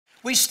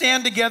We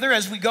stand together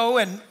as we go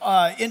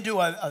into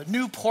a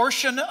new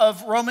portion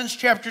of Romans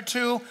chapter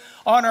 2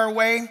 on our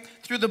way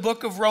through the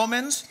book of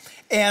Romans.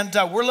 And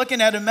we're looking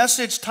at a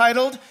message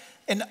titled,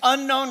 An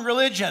Unknown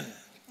Religion.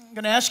 I'm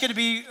going to ask you to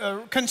be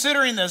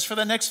considering this for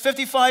the next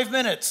 55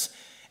 minutes.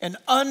 An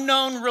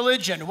unknown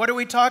religion. What are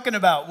we talking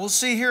about? We'll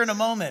see here in a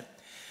moment.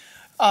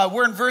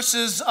 We're in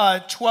verses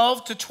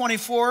 12 to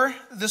 24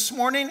 this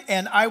morning,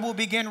 and I will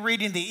begin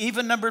reading the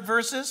even-numbered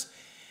verses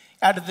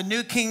out of the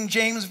New King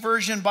James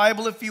Version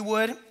Bible,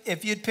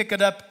 if you'd pick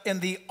it up in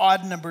the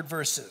odd-numbered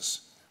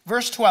verses.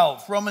 Verse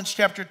 12, Romans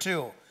chapter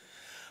 2.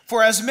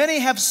 For as many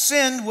have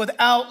sinned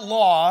without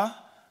law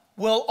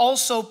will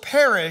also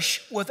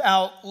perish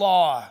without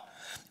law.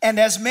 And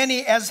as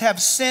many as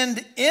have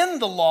sinned in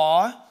the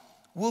law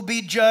will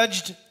be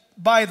judged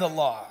by the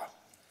law.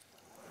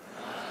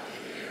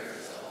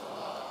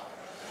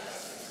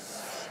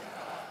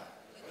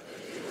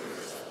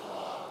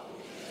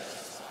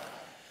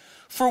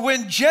 For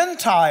when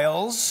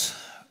Gentiles,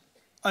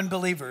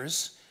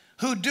 unbelievers,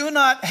 who do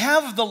not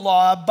have the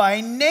law by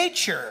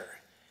nature,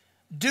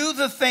 do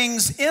the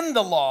things in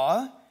the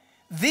law,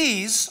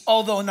 these,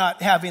 although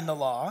not having the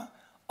law,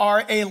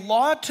 are a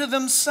law to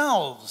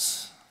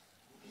themselves.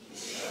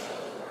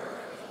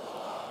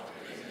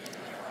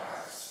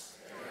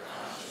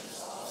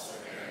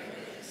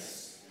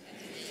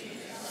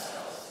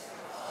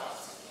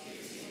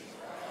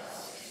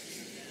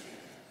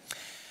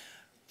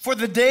 For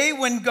the day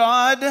when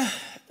God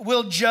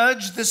will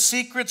judge the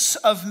secrets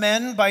of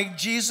men by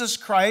Jesus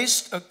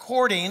Christ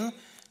according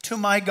to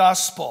my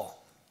gospel.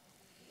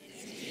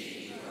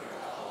 Indeed, you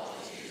are called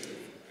a Jew,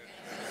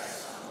 and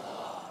rest on the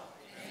law,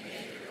 and make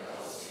your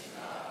boast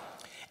in God.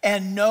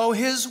 And know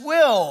his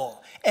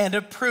will, and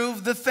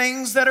approve the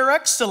things that are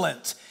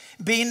excellent,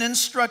 being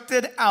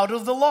instructed out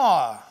of the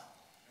law.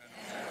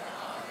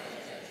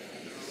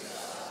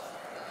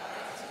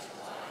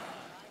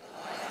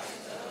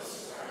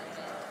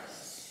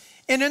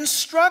 An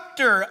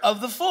instructor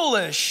of the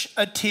foolish,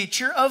 a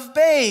teacher of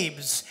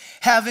babes,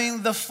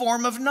 having the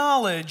form of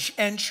knowledge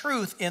and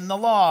truth in the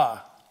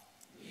law.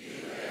 You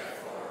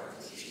therefore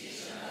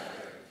teach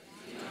another,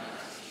 do not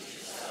teach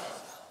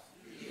yourself.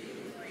 You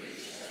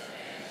preach that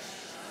a man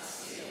should not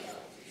steal,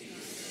 do you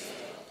steal?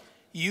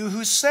 You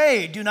who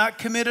say, do not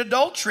commit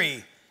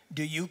adultery,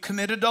 do you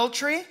commit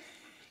adultery?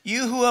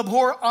 You who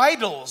abhor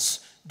idols,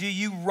 do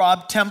you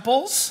rob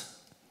temples?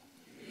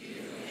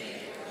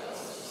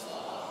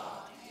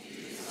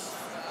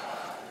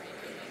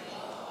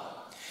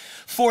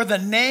 For the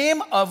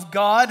name of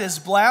God is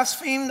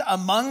blasphemed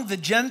among the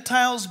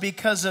Gentiles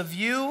because of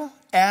you,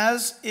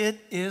 as it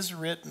is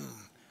written.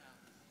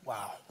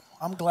 Wow,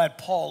 I'm glad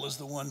Paul is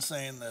the one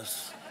saying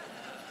this.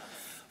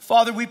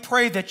 Father, we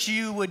pray that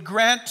you would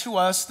grant to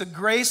us the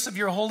grace of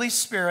your Holy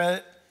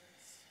Spirit,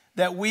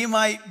 that we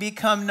might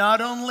become not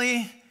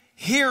only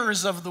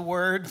hearers of the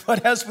word,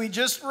 but as we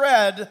just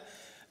read,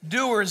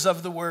 doers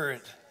of the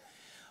word.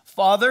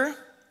 Father,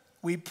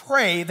 we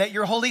pray that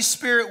your Holy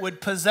Spirit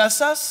would possess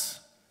us.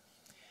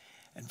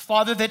 And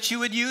Father, that you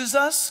would use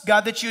us,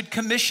 God, that you would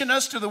commission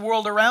us to the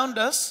world around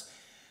us,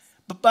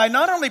 but by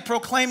not only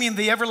proclaiming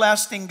the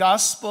everlasting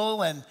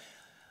gospel and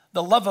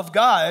the love of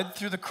God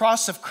through the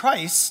cross of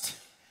Christ,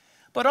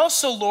 but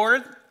also,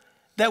 Lord,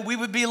 that we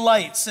would be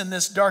lights in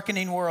this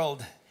darkening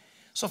world.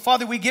 So,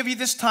 Father, we give you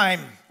this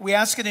time. We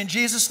ask it in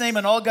Jesus' name,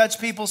 and all God's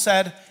people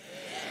said,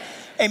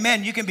 Amen.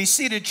 Amen. You can be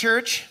seated,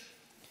 church.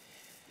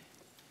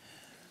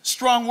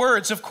 Strong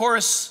words, of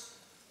course,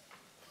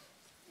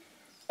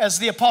 as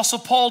the Apostle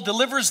Paul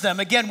delivers them.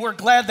 Again, we're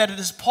glad that it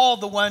is Paul,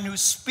 the one who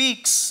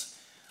speaks,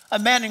 a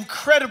man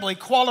incredibly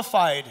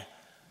qualified,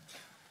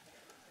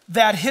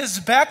 that his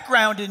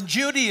background in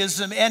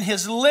Judaism and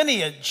his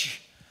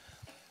lineage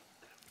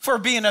for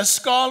being a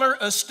scholar,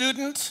 a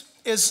student,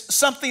 is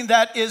something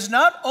that is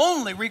not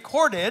only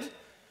recorded,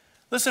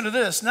 listen to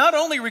this, not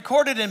only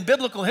recorded in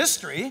biblical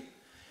history,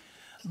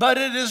 but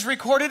it is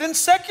recorded in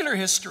secular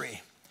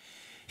history.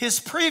 His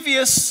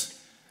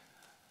previous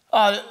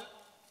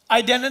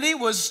identity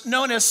was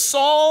known as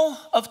Saul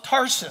of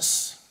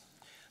Tarsus.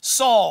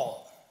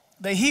 Saul,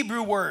 the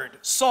Hebrew word,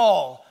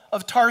 Saul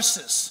of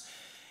Tarsus.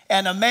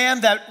 And a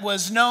man that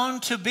was known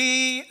to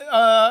be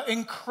an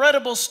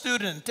incredible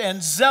student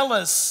and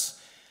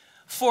zealous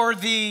for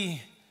the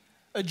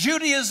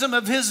Judaism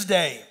of his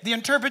day, the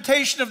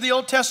interpretation of the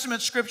Old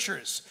Testament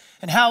scriptures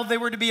and how they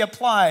were to be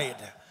applied.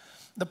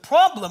 The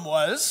problem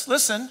was,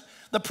 listen,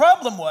 the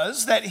problem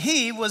was that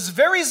he was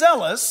very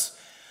zealous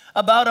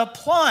about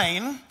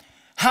applying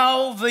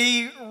how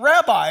the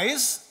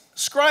rabbis,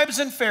 scribes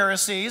and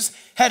Pharisees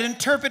had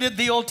interpreted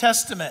the Old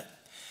Testament.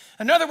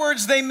 In other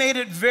words, they made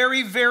it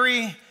very,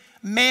 very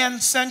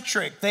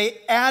man-centric. They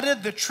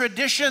added the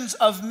traditions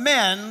of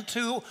men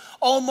to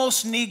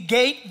almost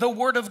negate the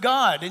Word of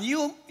God. And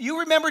you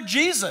remember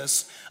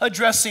Jesus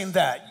addressing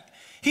that.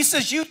 He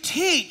says, you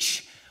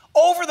teach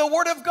over the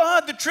Word of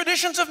God the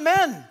traditions of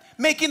men,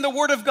 making the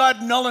Word of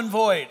God null and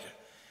void.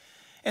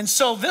 And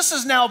so this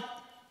is now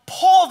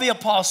Paul the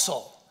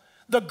Apostle,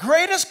 the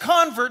greatest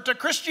convert to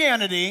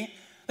Christianity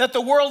that the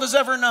world has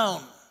ever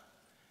known.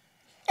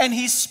 and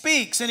he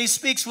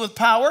speaks with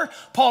power.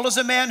 Paul is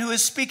a man who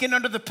is speaking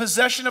under the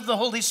possession of the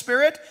Holy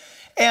Spirit.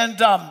 And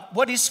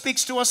what he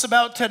speaks to us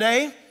about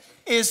today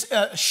is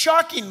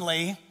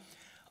shockingly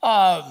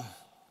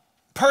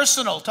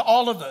personal to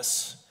all of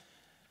us.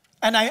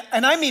 And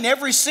I mean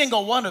every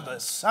single one of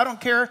us. I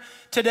don't care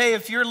today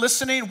if you're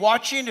listening,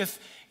 watching, if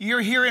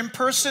you're here in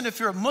person, if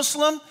you're a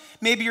Muslim,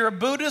 maybe you're a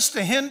Buddhist,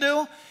 a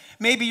Hindu,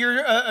 maybe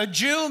you're a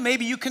Jew,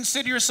 maybe you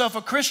consider yourself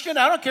a Christian.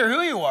 I don't care who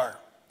you are.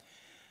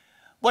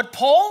 What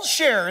Paul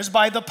shares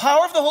by the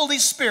power of the Holy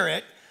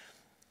Spirit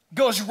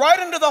goes right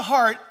into the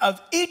heart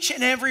of each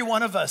and every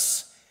one of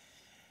us.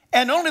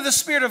 And only the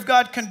Spirit of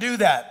God can do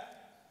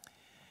that.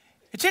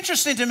 It's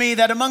interesting to me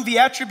that among the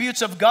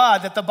attributes of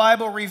God that the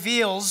Bible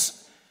reveals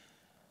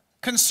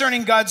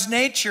concerning God's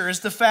nature is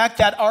the fact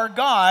that our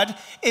God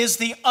is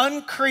the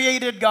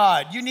uncreated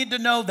God. You need to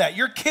know that.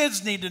 Your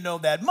kids need to know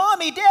that.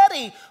 Mommy,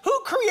 Daddy, who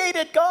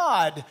created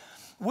God?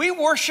 We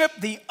worship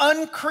the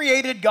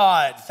uncreated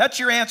God. That's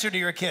your answer to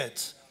your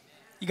kids.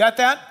 You got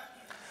that?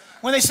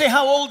 When they say,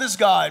 how old is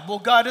God? Well,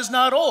 God is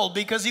not old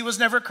because he was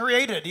never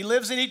created. He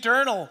lives in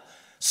eternal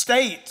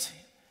state.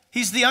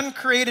 He's the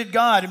uncreated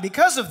God. And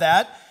because of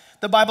that,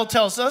 the Bible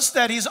tells us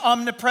that he's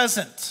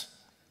omnipresent.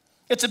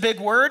 It's a big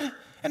word.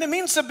 And it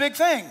means a big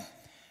thing.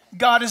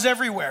 God is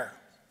everywhere,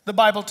 the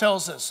Bible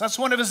tells us. That's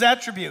one of his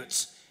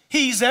attributes.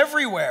 He's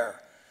everywhere.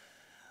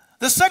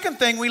 The second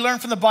thing we learn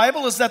from the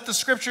Bible is that the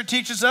scripture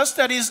teaches us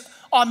that he's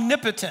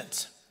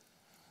omnipotent.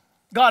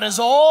 God is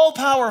all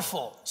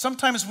powerful.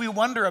 Sometimes we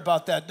wonder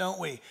about that, don't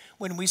we?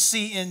 When we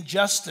see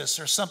injustice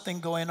or something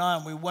going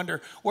on, we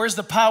wonder, where's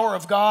the power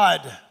of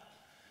God?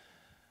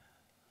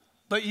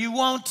 But you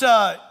won't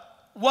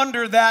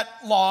wonder that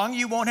long.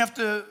 You won't have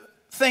to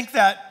think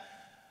that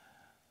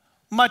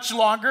much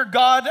longer.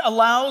 God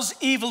allows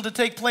evil to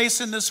take place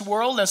in this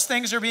world as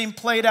things are being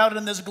played out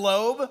in this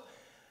globe.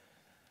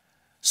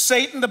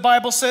 Satan, the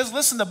Bible says,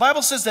 listen, the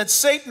Bible says that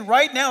Satan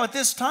right now at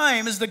this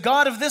time is the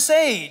God of this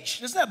age.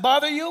 Doesn't that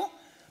bother you?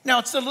 Now,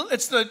 it's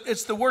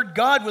the word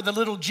God with a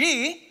little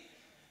g,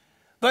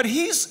 but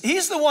he's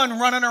the one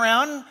running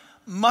around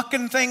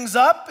mucking things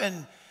up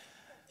and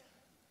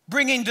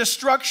bringing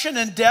destruction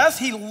and death.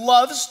 He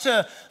loves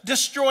to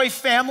destroy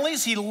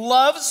families. He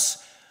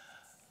loves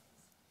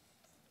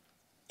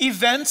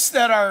events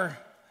that are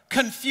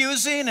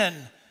confusing and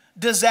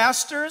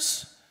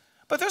disasters.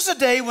 But there's a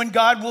day when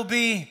God will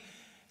be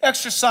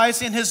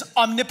exercising his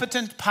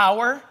omnipotent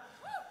power.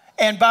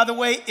 And by the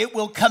way, it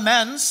will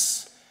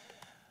commence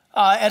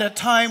at a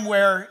time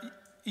where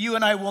you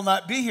and I will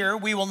not be here.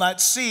 We will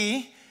not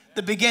see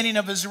the beginning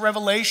of his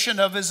revelation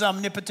of his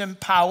omnipotent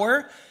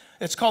power.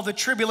 It's called the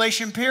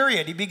tribulation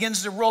period. He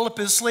begins to roll up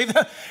his sleeve.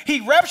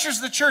 He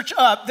raptures the church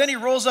up, then he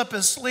rolls up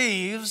his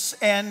sleeves,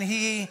 and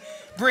he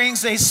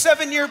brings a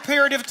 7-year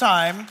period of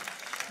time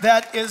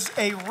that is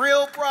a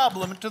real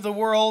problem to the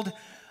world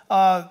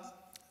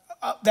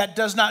that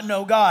does not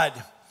know God.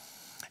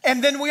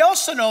 And then we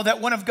also know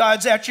that one of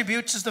God's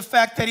attributes is the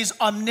fact that he's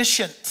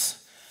omniscient.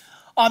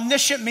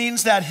 Omniscient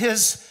means that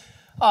his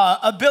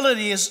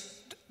ability is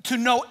to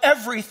know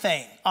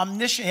everything.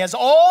 Omniscient, he has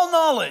all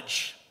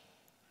knowledge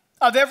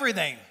of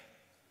everything,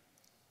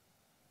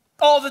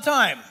 all the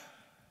time.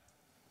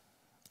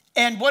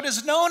 And what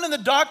is known in the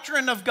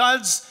doctrine of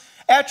God's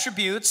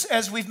attributes,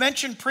 as we've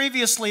mentioned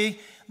previously,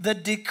 the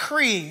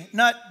decree,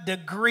 not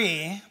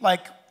degree,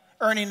 like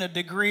earning a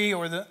degree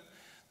or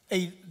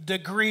a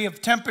degree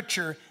of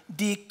temperature,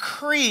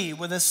 decree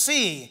with a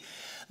C,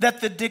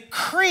 that the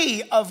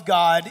decree of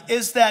God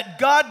is that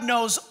God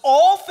knows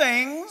all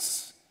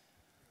things,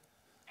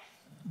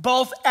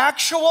 both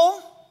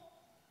actual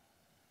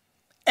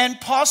and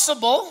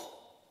possible.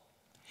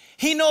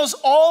 He knows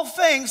all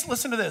things.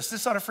 Listen to this.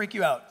 This ought to freak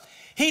you out.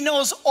 He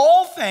knows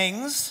all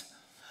things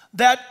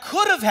that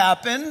could have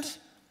happened.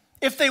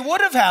 If they would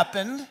have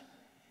happened,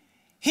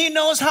 he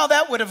knows how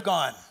that would have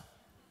gone.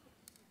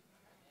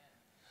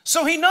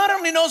 So he not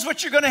only knows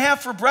what you're going to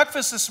have for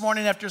breakfast this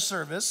morning after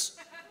service,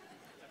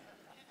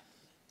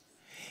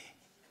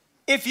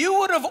 if you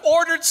would have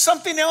ordered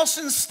something else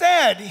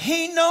instead,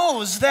 he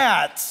knows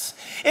that.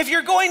 If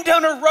you're going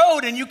down a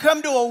road and you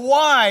come to a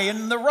Y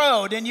in the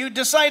road and you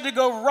decide to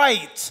go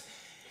right,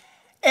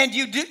 and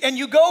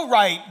you go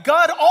right,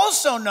 God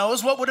also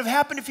knows what would have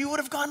happened if you would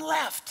have gone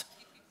left.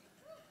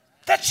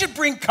 That should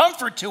bring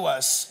comfort to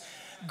us.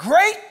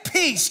 Great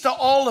peace to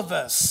all of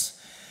us.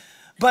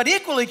 But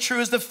equally true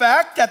is the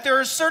fact that there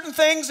are certain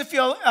things, if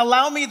you'll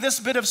allow me this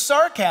bit of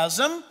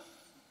sarcasm,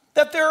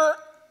 that they're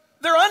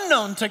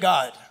unknown to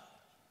God.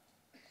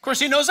 Of course,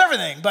 he knows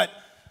everything, but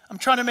I'm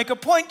trying to make a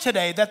point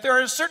today that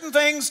there are certain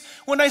things,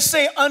 when I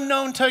say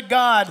unknown to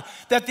God,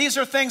 that these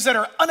are things that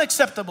are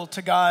unacceptable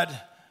to God.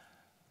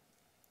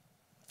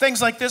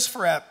 Things like this,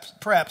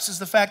 perhaps, is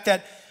the fact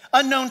that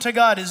unknown to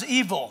God is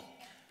evil.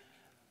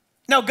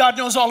 Now, God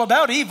knows all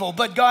about evil,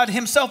 but God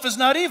himself is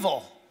not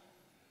evil.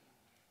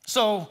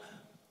 So,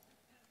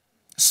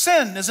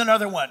 sin is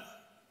another one.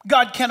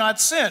 God cannot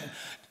sin.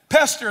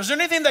 Pastor, is there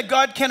anything that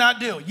God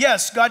cannot do?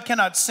 Yes, God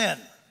cannot sin.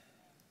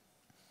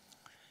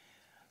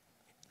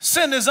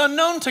 Sin is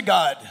unknown to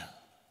God.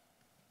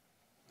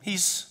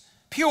 He's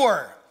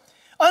pure.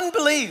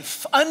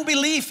 Unbelief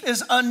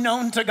is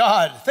unknown to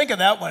God. Think of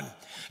that one.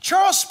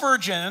 Charles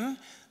Spurgeon,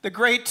 the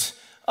great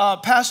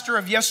pastor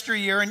of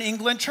yesteryear in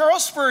England,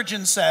 Charles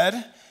Spurgeon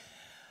said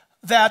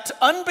that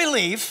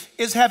unbelief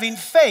is having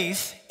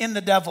faith in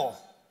the devil.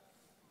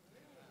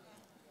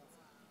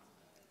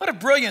 What a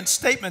brilliant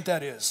statement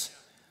that is.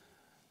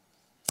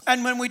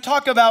 And when we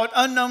talk about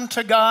unknown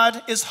to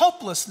God is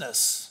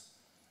hopelessness.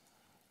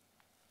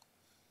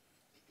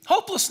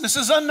 Hopelessness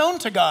is unknown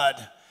to God.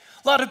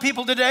 A lot of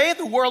people today,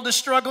 the world is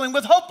struggling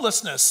with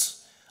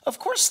hopelessness. Of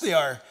course they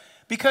are,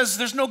 because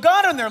there's no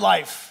God in their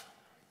life.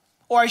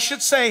 Or I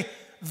should say,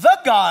 the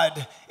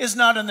God is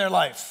not in their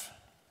life.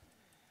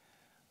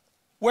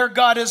 Where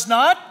God is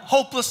not,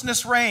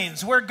 hopelessness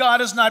reigns. Where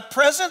God is not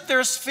present,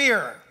 there's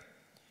fear.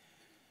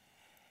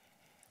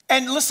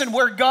 And listen,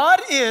 where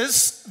God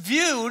is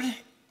viewed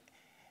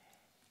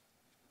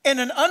in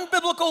an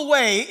unbiblical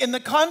way in the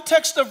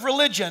context of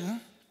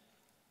religion,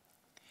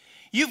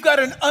 you've got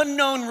an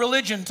unknown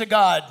religion to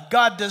God.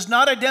 God does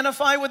not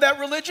identify with that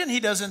religion. He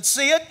doesn't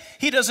see it.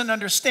 He doesn't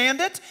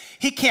understand it.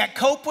 He can't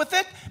cope with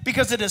it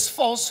because it is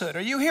falsehood.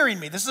 Are you hearing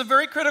me? This is a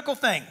very critical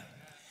thing.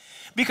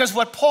 Because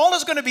what Paul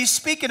is going to be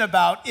speaking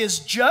about is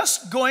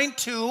just going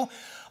to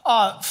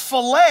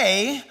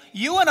fillet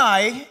you and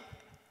I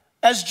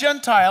as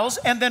Gentiles,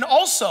 and then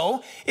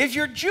also, if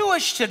you're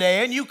Jewish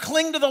today and you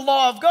cling to the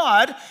law of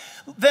God,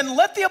 then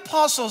let the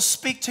apostles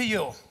speak to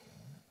you.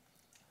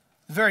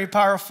 Very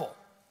powerful.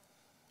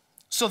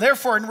 So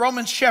therefore, in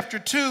Romans chapter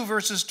 2,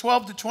 verses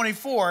 12 to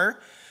 24,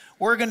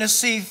 we're going to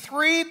see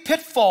 3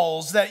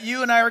 pitfalls that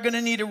you and I are going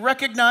to need to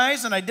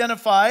recognize and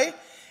identify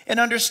and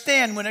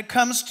understand when it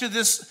comes to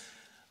this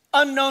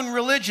unknown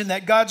religion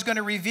that God's going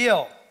to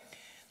reveal.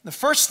 The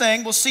first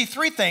thing, we'll see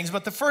 3 things,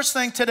 but the first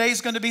thing today is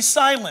going to be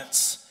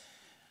silence.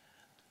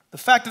 The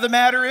fact of the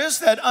matter is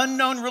that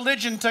unknown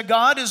religion to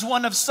God is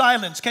one of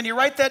silence. Can you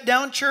write that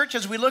down, church,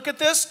 as we look at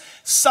this?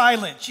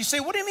 Silence. You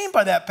say, what do you mean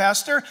by that,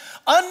 Pastor?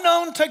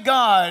 Unknown to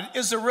God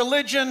is a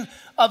religion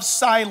of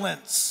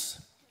silence.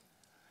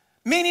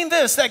 Meaning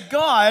this, that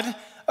God,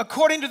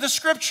 according to the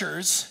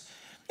scriptures,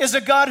 is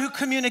a God who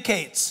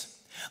communicates.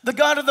 The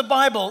God of the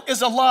Bible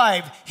is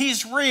alive.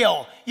 He's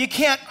real. You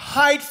can't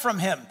hide from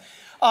him.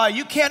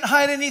 You can't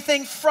hide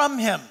anything from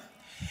him.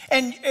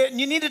 And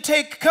you need to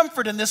take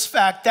comfort in this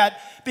fact that,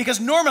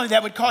 because normally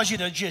that would cause you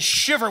to just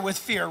shiver with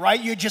fear,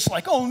 right? You're just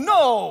like, oh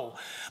no.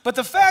 But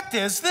the fact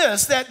is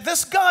this, that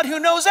this God who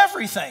knows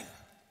everything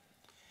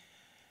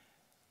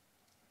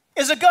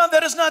is a God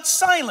that is not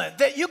silent,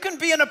 that you can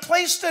be in a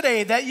place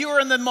today that you are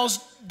in the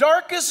most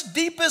darkest,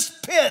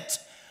 deepest pit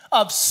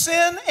of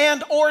sin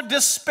and or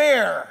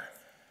despair.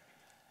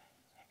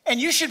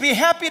 And you should be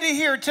happy to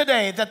hear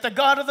today that the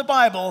God of the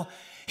Bible,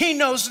 he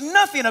knows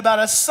nothing about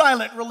a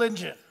silent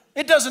religion.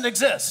 It doesn't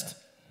exist.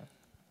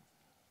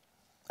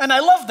 And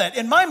I love that.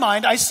 In my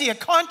mind, I see a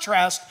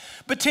contrast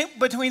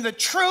between the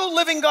true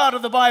living God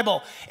of the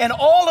Bible and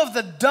all of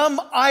the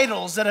dumb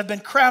idols that have been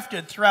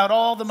crafted throughout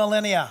all the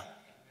millennia.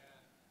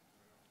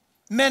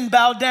 Men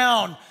bow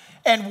down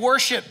and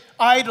worship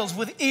idols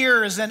with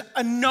ears and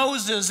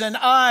noses and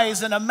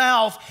eyes and a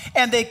mouth,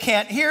 and they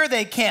can't hear,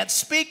 they can't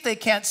speak, they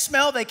can't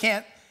smell, they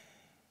can't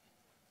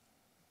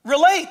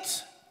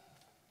relate.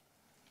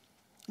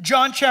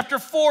 John chapter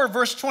 4,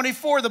 verse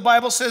 24, the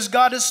Bible says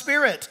God is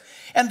spirit,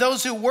 and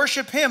those who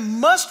worship him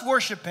must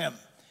worship him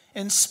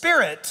in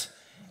spirit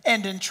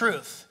and in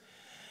truth.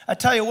 I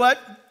tell you what,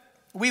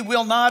 we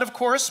will not, of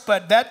course,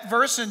 but that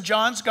verse in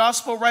John's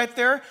gospel right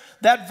there,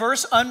 that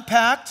verse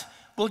unpacked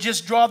will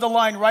just draw the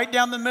line right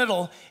down the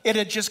middle.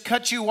 It'll just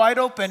cut you wide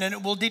open, and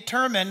it will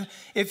determine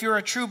if you're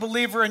a true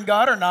believer in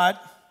God or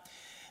not,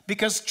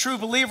 because true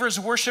believers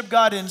worship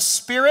God in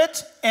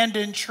spirit and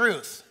in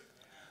truth.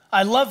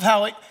 I love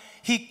how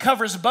he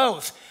covers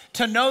both.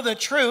 To know the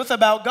truth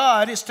about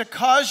God is to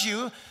cause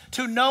you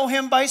to know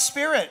him by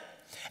spirit.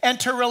 And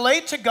to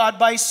relate to God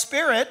by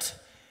spirit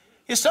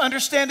is to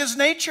understand his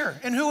nature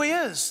and who he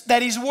is,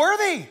 that he's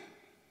worthy.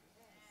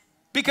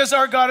 Because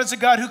our God is a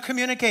God who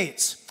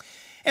communicates.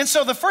 And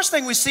so the first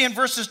thing we see in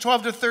verses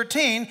 12 to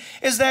 13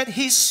 is that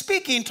he's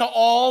speaking to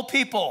all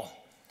people.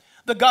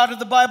 The God of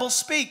the Bible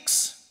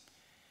speaks.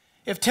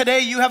 If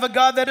today you have a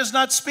God that is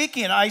not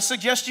speaking, I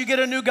suggest you get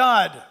a new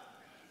God.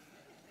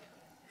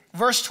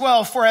 Verse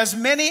 12, for as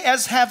many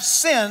as have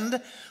sinned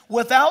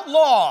without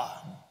law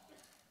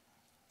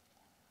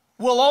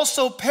will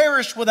also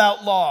perish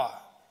without law.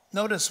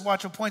 Notice,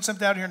 watch, we'll point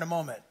something out here in a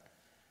moment.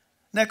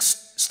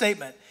 Next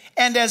statement.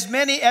 And as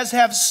many as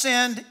have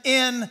sinned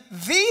in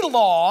the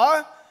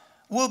law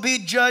will be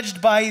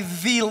judged by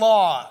the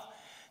law.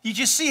 You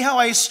just see how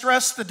I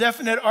stress the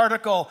definite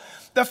article.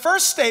 The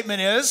first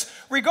statement is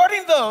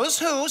regarding those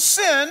who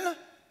sin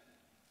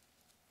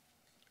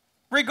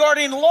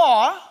regarding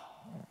law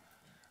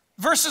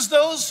versus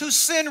those who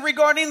sin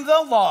regarding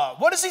the law.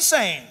 What is he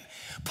saying?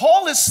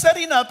 Paul is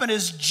setting up in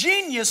his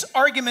genius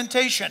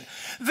argumentation.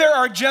 There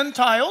are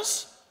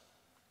Gentiles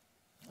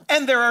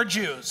and there are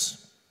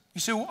Jews.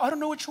 You say, well, I don't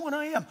know which one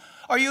I am.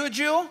 Are you a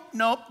Jew?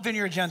 Nope, then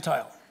you're a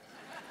Gentile.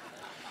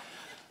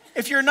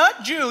 If you're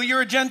not Jew, you're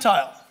a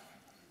Gentile.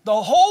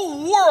 The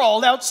whole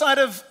world outside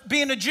of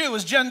being a Jew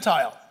is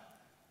Gentile.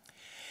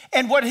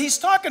 And what he's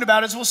talking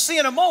about, as we'll see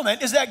in a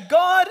moment, is that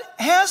God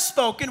has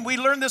spoken. We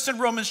learned this in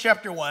Romans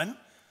chapter 1,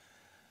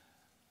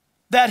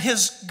 that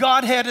his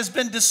Godhead has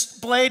been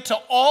displayed to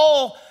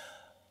all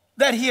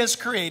that he has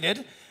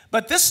created.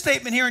 But this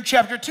statement here in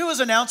chapter 2 is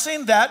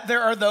announcing that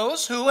there are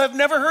those who have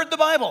never heard the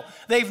Bible.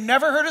 They've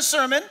never heard a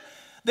sermon.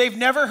 They've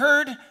never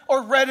heard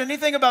or read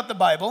anything about the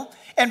Bible.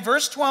 And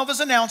verse 12 is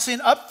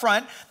announcing up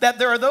front that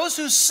there are those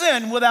who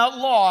sin without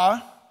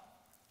law,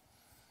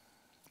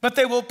 but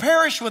they will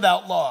perish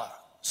without law.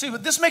 See,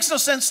 but this makes no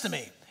sense to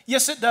me.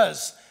 Yes, it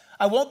does.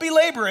 I won't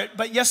belabor it,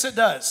 but yes, it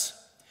does.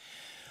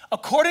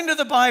 According to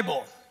the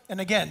Bible,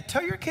 and again,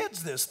 tell your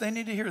kids this. They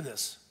need to hear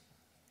this.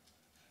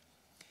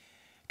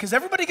 Because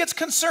everybody gets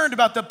concerned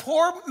about the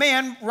poor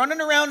man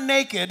running around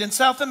naked in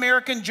South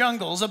American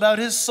jungles about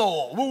his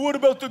soul. Well, what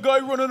about the guy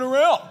running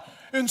around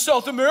in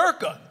South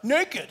America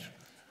naked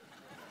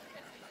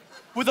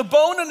with a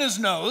bone in his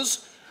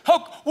nose?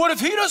 What if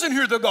he doesn't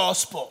hear the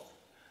gospel?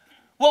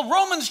 Well,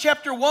 Romans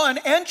chapter 1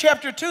 and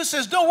chapter 2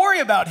 says, don't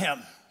worry about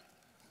him.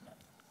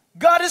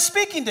 God is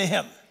speaking to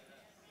him.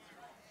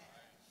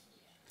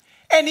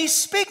 And he's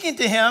speaking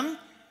to him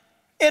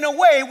in a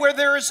way where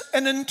there's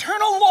an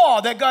internal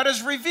law that God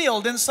has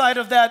revealed inside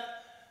of that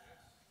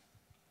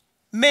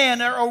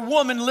man or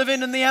woman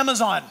living in the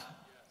Amazon.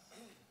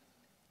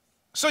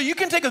 So you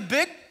can take a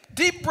big,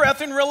 deep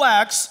breath and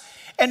relax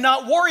and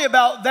not worry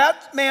about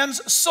that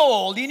man's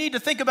soul. You need to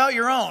think about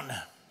your own.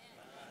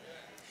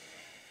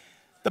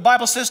 The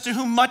Bible says, to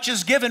whom much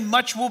is given,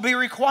 much will be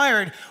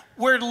required.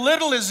 Where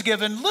little is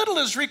given, little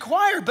is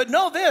required. But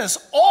know this,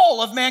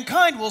 all of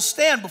mankind will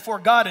stand before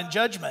God in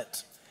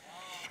judgment.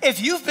 If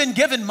you've been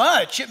given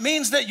much, it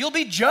means that you'll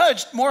be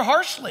judged more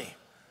harshly.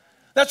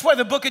 That's why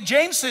the book of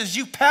James says,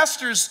 you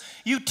pastors,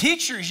 you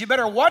teachers, you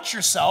better watch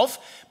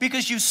yourself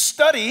because you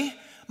study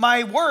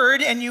my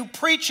word and you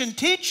preach and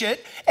teach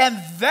it,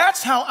 and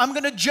that's how I'm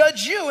going to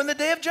judge you in the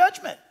day of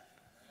judgment.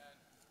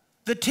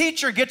 The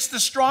teacher gets the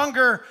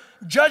stronger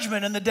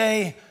judgment in the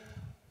day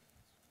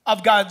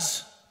of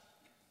God's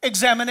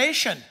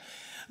examination.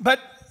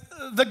 But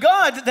the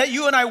God that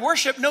you and I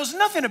worship knows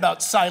nothing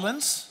about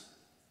silence.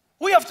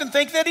 We often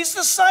think that he's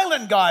the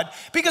silent God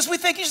because we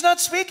think he's not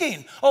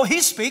speaking. Oh,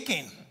 he's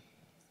speaking.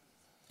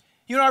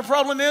 You know, our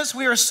problem is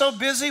we are so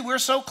busy, we're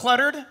so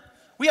cluttered.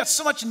 We have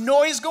so much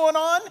noise going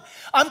on.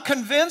 I'm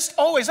convinced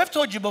always, I've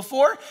told you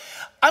before,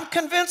 I'm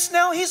convinced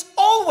now he's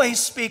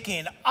always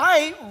speaking.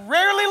 I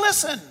rarely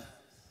listen.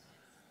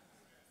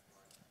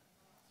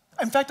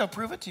 In fact, I'll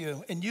prove it to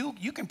you, and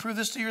you can prove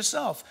this to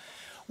yourself.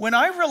 When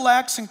I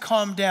relax and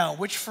calm down,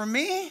 which for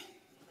me,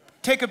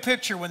 take a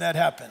picture when that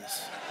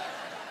happens.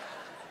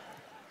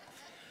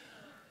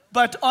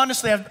 But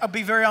honestly, I'll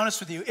be very honest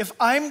with you. If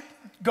I'm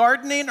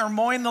gardening or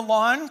mowing the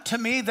lawn, to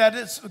me, that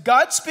is,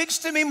 God speaks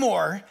to me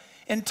more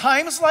in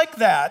times like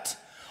that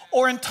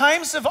or in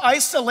times of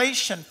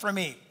isolation for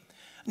me.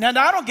 Now,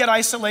 I don't get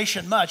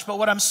isolation much, but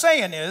what I'm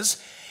saying is,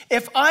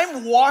 if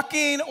I'm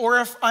walking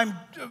or if I'm,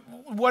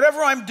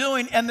 whatever I'm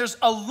doing, and there's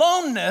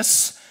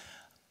aloneness,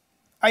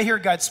 I hear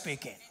God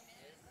speaking.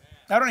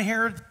 I don't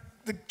hear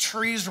the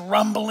trees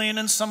rumbling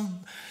in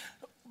some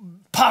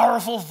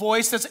powerful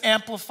voice that's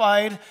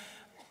amplified.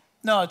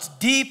 No, it's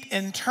deep,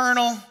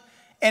 internal,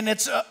 and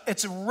it's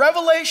a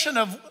revelation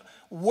of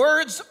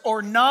words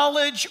or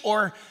knowledge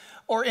or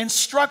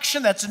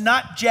instruction that's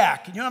not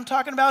Jack. You know what I'm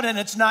talking about? And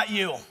it's not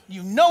you.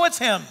 You know it's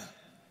him.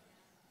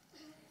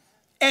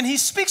 And he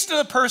speaks to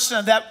the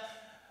person that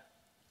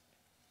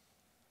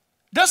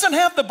doesn't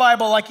have the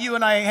Bible like you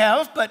and I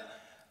have, but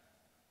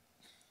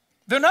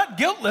they're not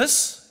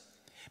guiltless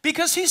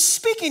because he's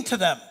speaking to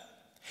them.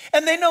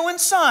 And they know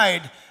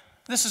inside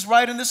this is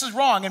right and this is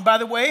wrong. And by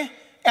the way,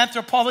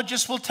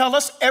 anthropologists will tell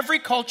us every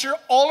culture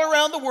all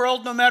around the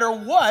world, no matter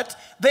what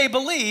they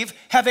believe,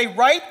 have a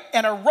right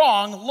and a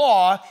wrong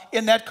law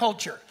in that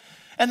culture.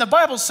 And the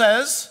Bible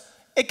says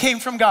it came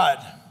from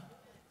God.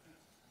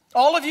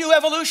 All of you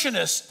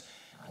evolutionists,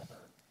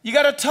 you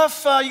got a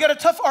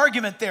tough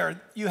argument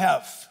there you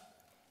have.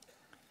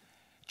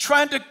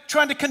 Trying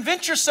to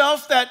convince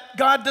yourself that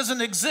God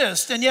doesn't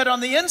exist, and yet on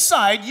the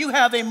inside you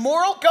have a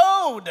moral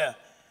code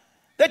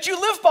that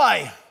you live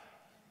by.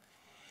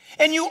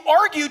 And you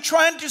argue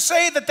trying to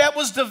say that that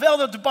was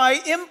developed by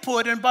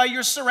input and by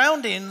your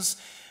surroundings.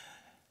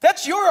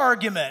 That's your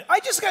argument.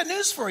 I just got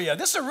news for you.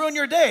 This will ruin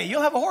your day.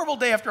 You'll have a horrible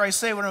day after I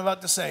say what I'm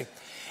about to say.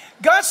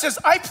 God says,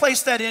 I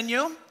placed that in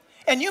you,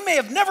 and you may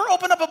have never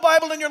opened up a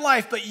Bible in your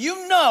life, but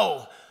you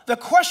know the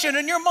question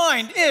in your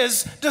mind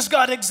is, does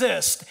God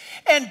exist?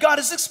 And God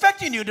is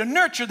expecting you to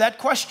nurture that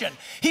question.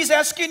 He's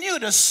asking you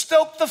to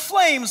stoke the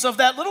flames of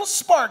that little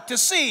spark to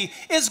see,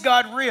 is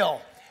God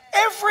real?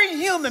 Every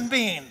human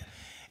being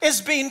is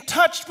being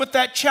touched with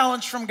that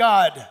challenge from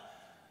God.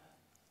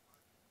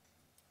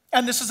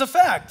 And this is a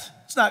fact.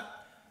 It's not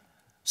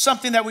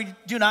something that we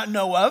do not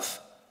know of.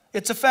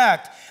 It's a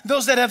fact.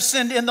 Those that have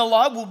sinned in the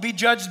law will be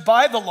judged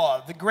by the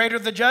law, the greater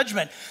the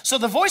judgment. So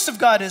the voice of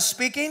God is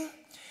speaking,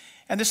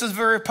 and this is a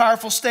very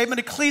powerful statement.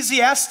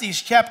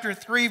 Ecclesiastes chapter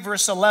 3,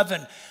 verse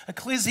 11.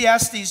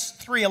 Ecclesiastes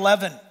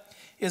 3:11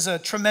 is a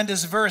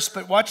tremendous verse,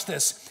 but watch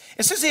this.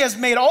 It says he has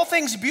made all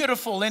things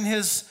beautiful in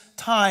his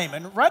time.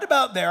 And right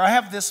about there, I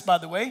have this, by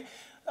the way.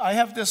 I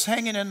have this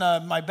hanging in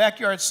my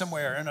backyard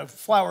somewhere in a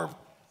flower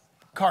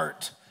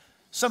cart.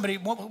 Somebody,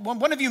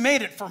 one of you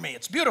made it for me.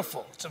 It's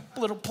beautiful. It's a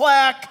little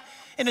plaque,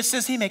 and it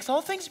says he makes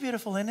all things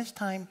beautiful in his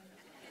time.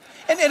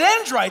 And it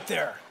ends right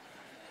there.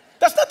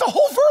 That's not the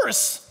whole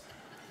verse.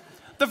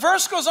 The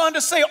verse goes on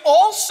to say,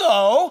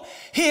 also,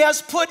 he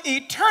has put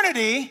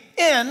eternity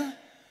in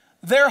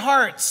their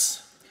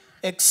hearts,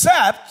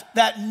 except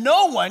that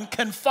no one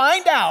can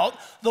find out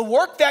the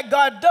work that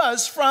God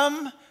does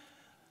from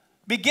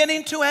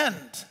beginning to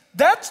end.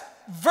 That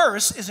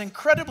verse is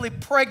incredibly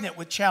pregnant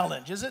with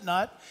challenge, is it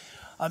not?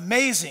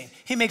 Amazing.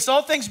 He makes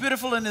all things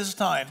beautiful in his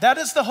time. That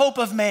is the hope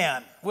of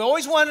man. We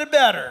always wanted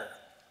better.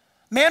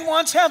 Man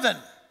wants heaven,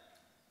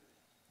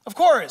 of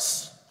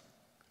course.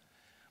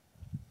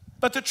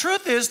 But the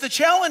truth is, the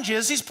challenge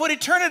is, he's put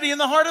eternity in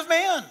the heart of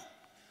man.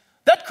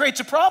 That creates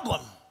a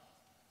problem.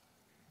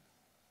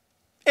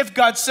 If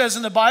God says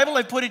in the Bible,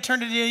 I put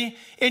eternity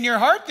in your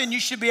heart, then you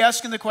should be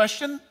asking the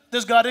question,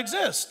 does God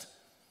exist?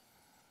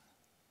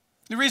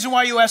 The reason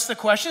why you ask the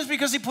question is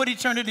because he put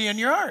eternity in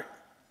your heart.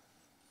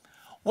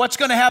 What's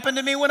going to happen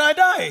to me when I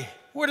die?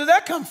 Where did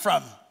that come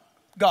from?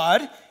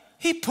 God,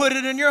 he put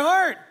it in your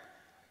heart.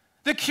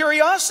 The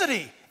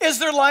curiosity, is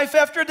there life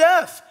after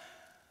death?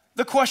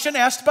 The question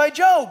asked by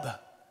Job.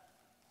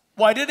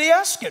 Why did he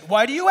ask it?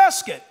 Why do you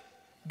ask it?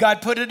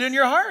 God put it in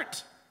your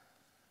heart.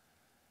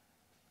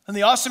 And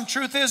the awesome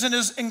truth is, in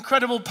his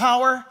incredible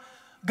power,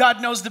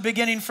 God knows the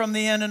beginning from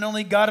the end, and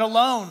only God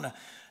alone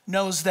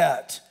knows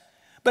that.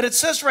 But it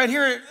says right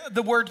here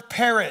the word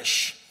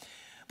perish.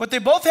 What they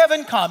both have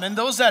in common,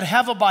 those that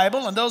have a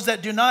Bible and those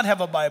that do not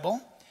have a Bible,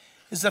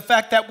 is the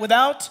fact that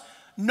without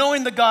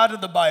knowing the God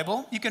of the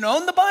Bible, you can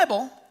own the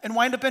Bible and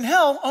wind up in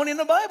hell owning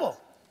the Bible.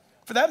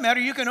 For that matter,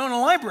 you can own a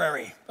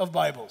library of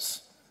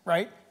Bibles,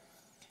 right?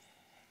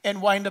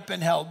 And wind up in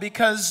hell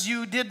because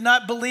you did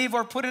not believe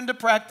or put into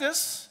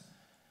practice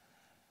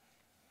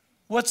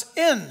what's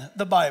in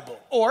the Bible.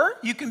 Or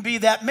you can be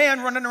that man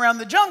running around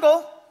the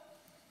jungle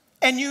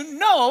and you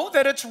know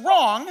that it's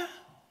wrong,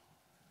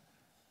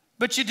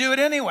 but you do it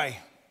anyway.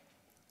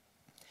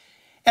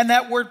 And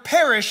that word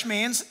perish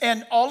means,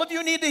 and all of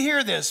you need to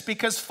hear this,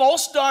 because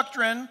false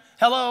doctrine,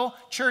 hello,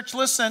 church,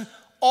 listen,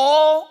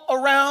 all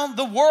around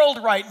the world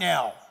right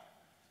now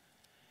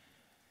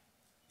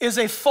is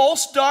a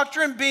false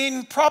doctrine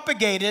being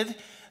propagated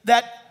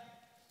that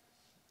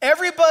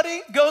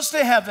everybody goes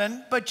to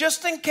heaven, but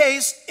just in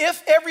case,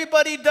 if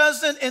everybody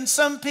doesn't and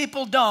some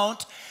people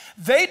don't,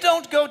 they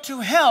don't go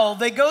to hell,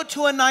 they go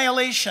to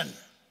annihilation.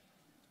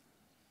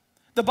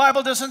 The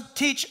Bible doesn't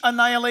teach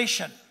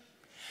annihilation.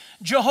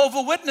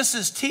 Jehovah's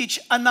Witnesses teach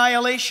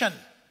annihilation.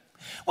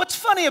 What's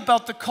funny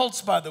about the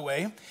cults, by the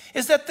way,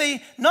 is that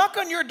they knock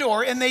on your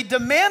door and they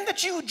demand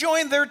that you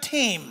join their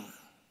team.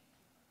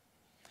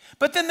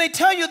 But then they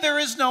tell you there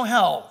is no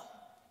hell.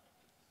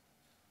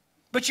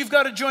 But you've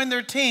got to join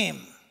their team.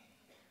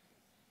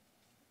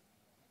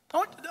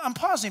 I'm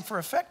pausing for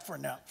effect for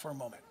a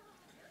moment.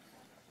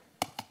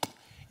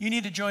 You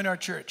need to join our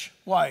church.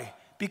 Why?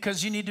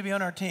 Because you need to be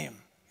on our team.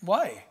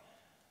 Why?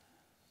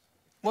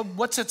 Well,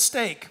 what's at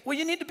stake? Well,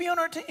 you need to be on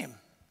our team.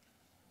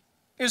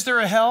 Is there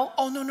a hell?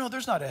 Oh, no,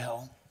 there's not a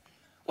hell.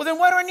 Well, then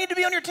why do I need to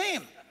be on your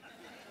team?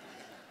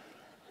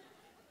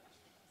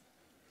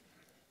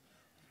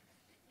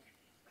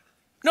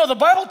 No, the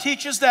Bible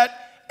teaches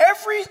that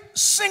every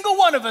single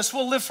one of us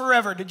will live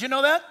forever. Did you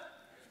know that?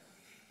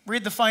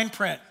 Read the fine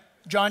print.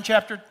 John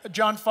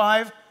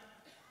 5,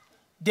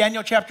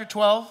 Daniel chapter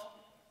 12.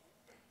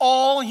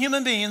 All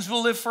human beings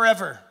will live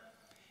forever.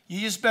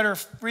 You just better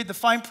read the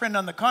fine print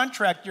on the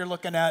contract you're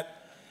looking at.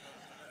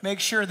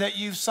 Make sure that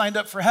you've signed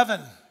up for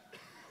heaven.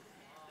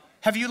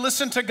 Have you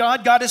listened to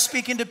God? God is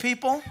speaking to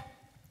people.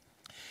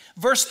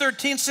 Verse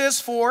 13 says,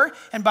 for,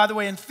 and by the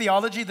way, in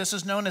theology, this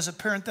is known as a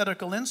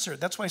parenthetical insert.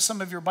 That's why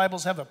some of your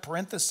Bibles have a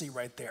parenthesis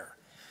right there.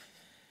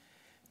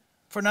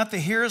 For not the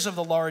hearers of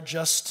the law are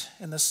just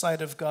in the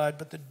sight of God,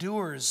 but the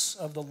doers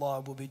of the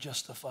law will be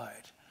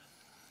justified.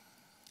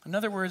 In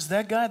other words,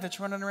 that guy that's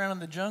running around in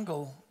the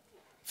jungle,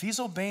 if he's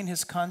obeying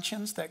his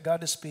conscience that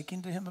God is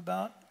speaking to him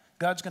about,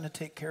 God's going to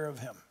take care of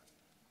him.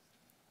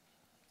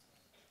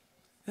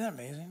 Isn't that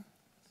amazing?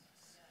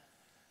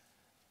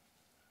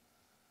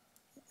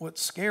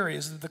 What's scary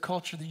is the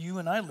culture that you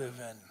and I live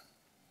in.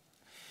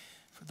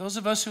 For those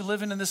of us who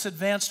live in this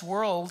advanced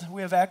world,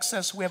 we have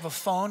access, we have a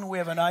phone, we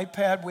have an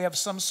iPad, we have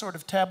some sort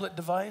of tablet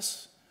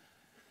device.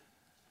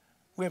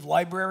 We have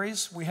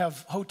libraries, we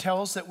have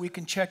hotels that we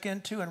can check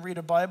into and read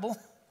a Bible.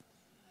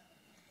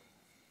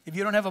 If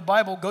you don't have a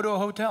Bible, go to a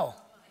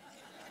hotel.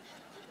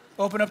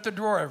 Open up the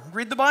drawer,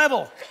 read the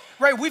Bible.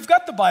 Right, we've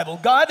got the Bible.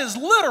 God is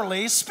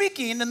literally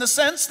speaking in the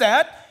sense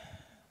that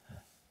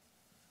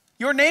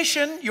your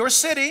nation, your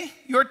city,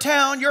 your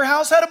town, your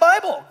house had a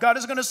Bible. God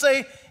is going to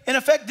say, in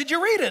effect, did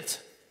you read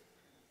it?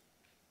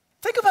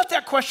 Think about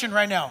that question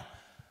right now.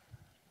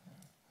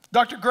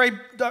 Dr.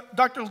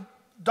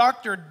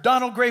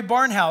 Donald Gray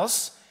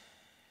Barnhouse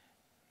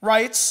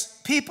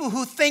writes, people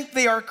who think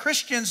they are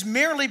Christians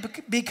merely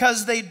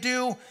because they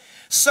do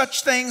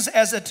such things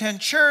as attend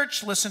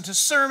church, listen to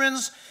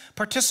sermons,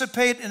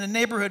 participate in a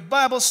neighborhood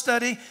Bible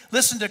study,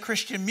 listen to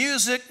Christian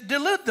music,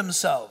 delude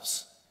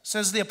themselves,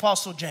 says the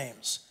Apostle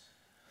James.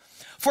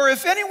 For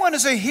if anyone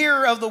is a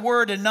hearer of the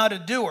word and not a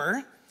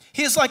doer,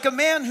 he is like a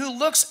man who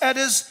looks at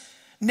his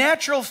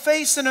natural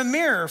face in a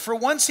mirror. For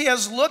once he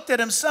has looked at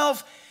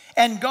himself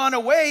and gone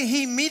away,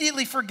 he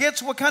immediately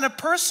forgets what kind of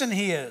person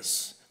he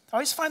is. I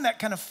always find that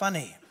kind of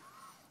funny.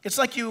 It's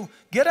like you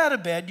get out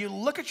of bed, you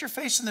look at your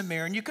face in the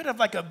mirror, and you could have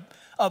like a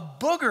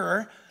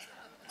booger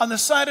on the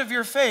side of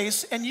your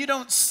face, and you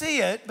don't see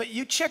it, but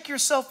you check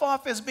yourself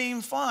off as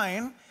being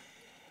fine,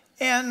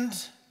 and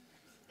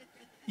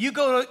you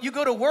go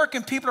to work,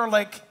 and people are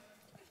like,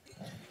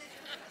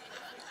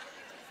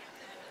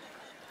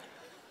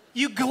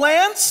 you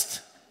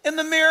glanced in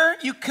the mirror,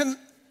 you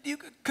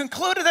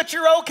concluded that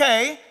you're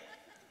okay,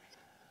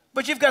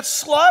 but you've got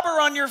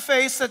slobber on your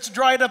face that's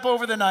dried up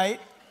over the night,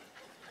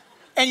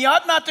 and you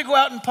ought not to go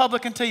out in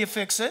public until you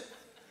fix it,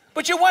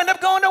 but you wind up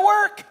going to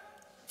work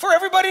for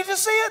everybody to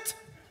see it.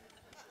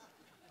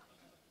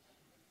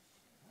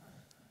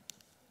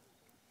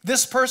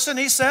 This person,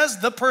 he says,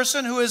 the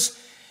person who is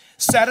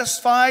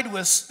satisfied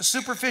with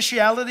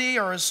superficiality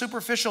or a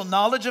superficial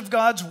knowledge of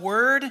God's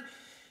word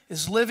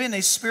is living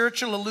a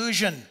spiritual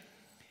illusion,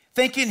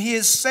 thinking he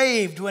is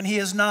saved when he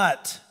is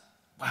not.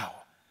 Wow.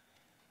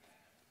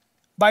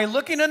 By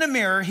looking in a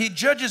mirror, he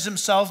judges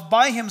himself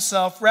by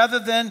himself rather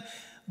than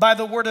by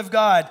the word of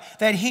God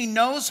that he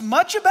knows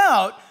much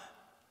about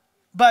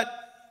but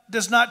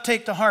does not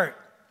take to heart.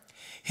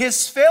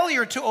 His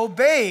failure to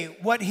obey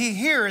what he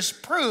hears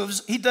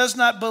proves he does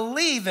not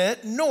believe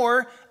it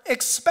nor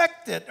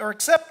expect it or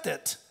accept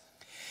it.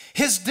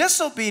 His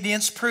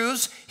disobedience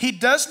proves he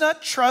does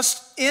not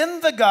trust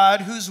in the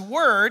God whose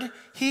word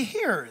he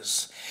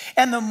hears.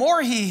 And the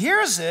more he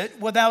hears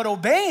it without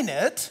obeying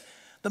it,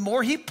 the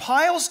more he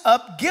piles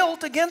up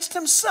guilt against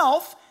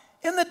himself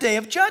in the day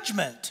of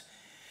judgment.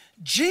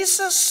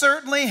 Jesus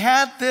certainly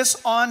had this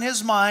on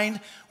his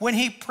mind when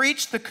he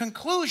preached the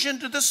conclusion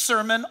to the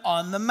Sermon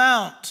on the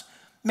Mount.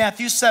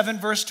 Matthew 7,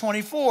 verse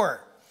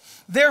 24.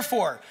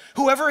 Therefore,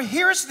 whoever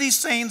hears these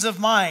sayings of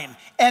mine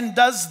and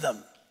does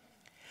them,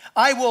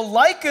 I will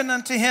liken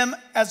unto him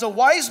as a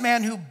wise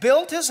man who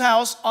built his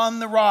house on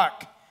the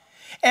rock.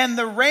 And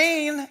the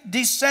rain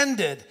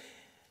descended,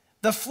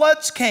 the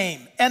floods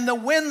came, and the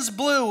winds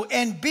blew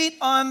and beat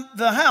on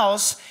the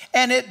house,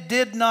 and it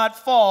did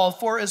not fall,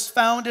 for it is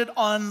founded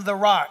on the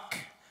rock.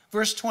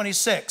 Verse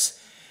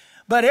 26.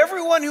 But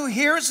everyone who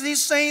hears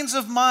these sayings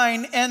of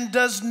mine and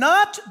does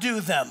not do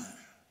them,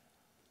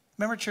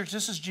 remember, church,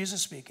 this is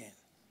Jesus speaking,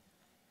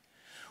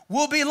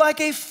 will be like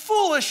a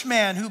foolish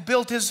man who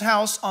built his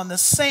house on the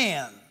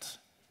sand.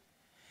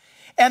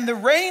 And the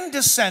rain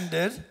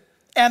descended,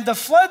 and the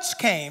floods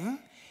came,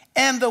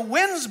 and the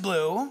winds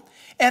blew,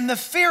 and the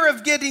fear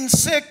of getting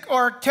sick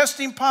or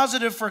testing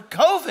positive for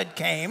COVID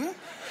came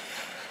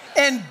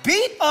and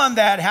beat on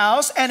that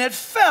house, and it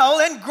fell,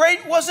 and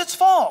great was its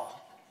fall.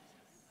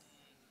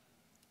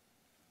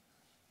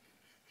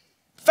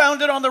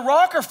 Founded on the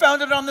rock or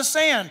founded on the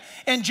sand?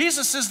 And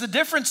Jesus says the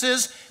difference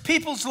is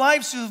people's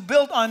lives who've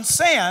built on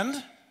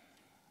sand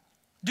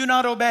do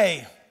not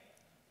obey.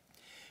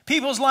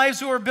 People's lives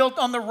who are built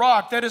on the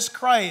rock, that is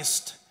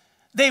Christ,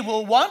 they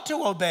will want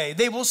to obey.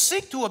 They will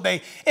seek to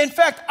obey. In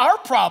fact, our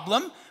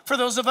problem, for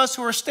those of us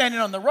who are standing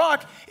on the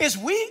rock, is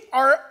we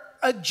are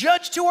a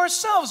judge to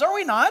ourselves, are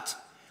we not?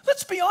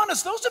 Let's be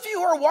honest. Those of you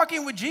who are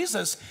walking with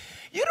Jesus,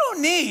 you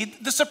don't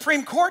need the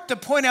Supreme Court to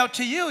point out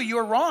to you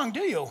you're wrong,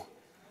 do you?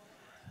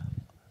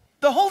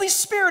 The Holy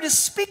Spirit is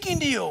speaking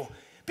to you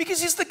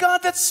because he's the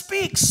God that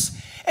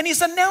speaks, and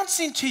he's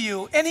announcing to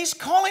you, and he's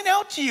calling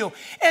out to you.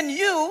 And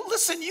you,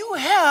 listen, you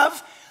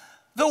have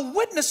the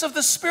witness of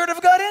the Spirit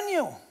of God in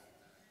you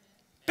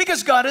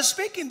because God is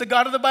speaking. The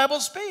God of the Bible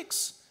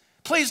speaks.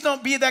 Please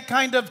don't be that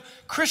kind of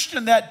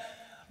Christian that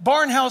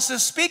Barnhouse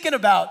is speaking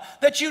about,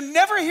 that you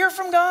never hear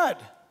from God.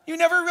 You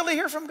never really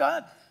hear from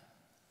God.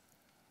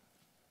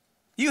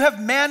 You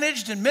have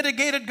managed and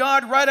mitigated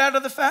God right out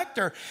of the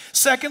factor.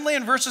 Secondly,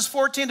 in verses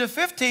 14 to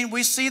 15,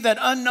 we see that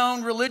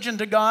unknown religion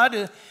to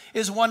God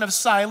is one of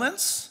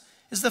silence,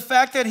 is the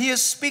fact that he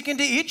is speaking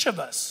to each of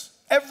us,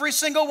 every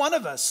single one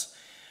of us.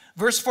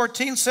 Verse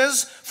 14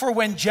 says, for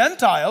when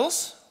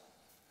Gentiles,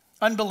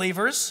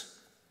 unbelievers,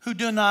 who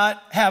do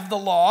not have the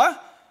law,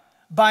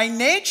 by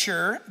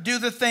nature do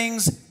the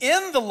things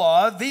in the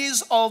law,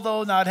 these,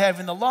 although not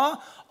having the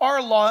law, are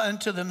law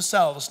unto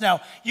themselves. Now,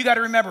 you got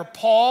to remember,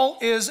 Paul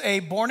is a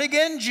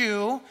born-again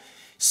Jew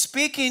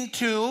speaking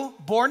to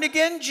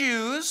born-again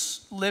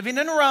Jews living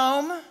in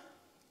Rome.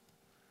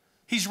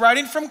 He's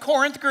writing from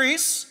Corinth,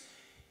 Greece.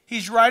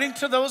 He's writing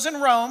to those in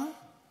Rome.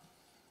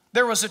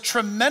 There was a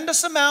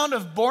tremendous amount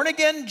of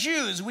born-again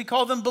Jews. We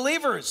call them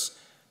believers,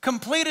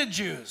 completed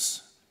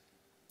Jews.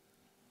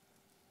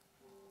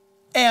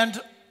 And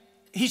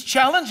he's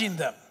challenging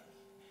them.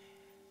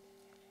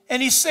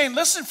 And he's saying,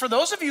 listen, for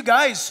those of you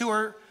guys who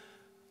are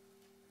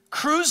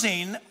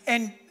cruising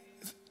and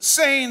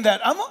saying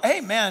that,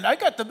 hey man,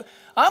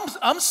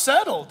 I'm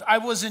settled. I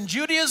was in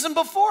Judaism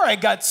before. I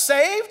got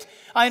saved.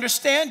 I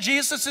understand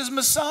Jesus is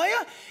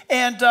Messiah.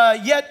 And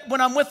yet when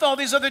I'm with all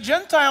these other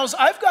Gentiles,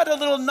 I've got a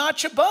little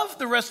notch above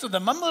the rest of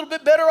them. I'm a little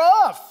bit better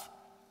off.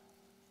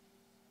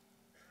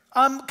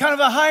 I'm kind of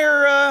a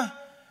higher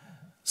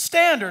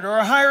standard or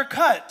a higher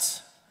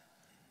cut.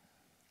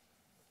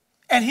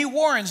 And he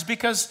warns,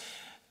 because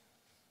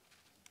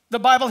the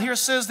Bible here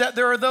says that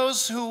there are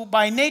those who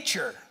by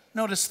nature,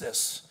 notice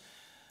this,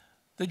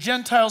 the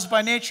Gentiles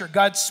by nature,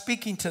 God's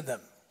speaking to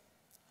them.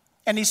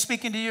 And he's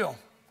speaking to you.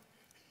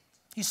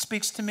 He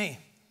speaks to me.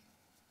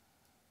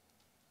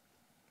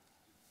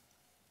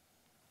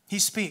 He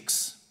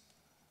speaks.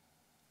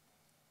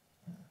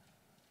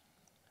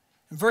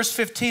 In verse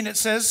 15 it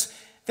says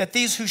that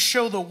these who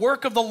show the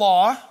work of the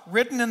law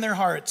written in their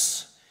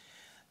hearts,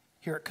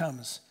 here it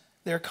comes,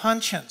 their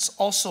conscience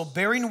also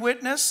bearing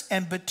witness,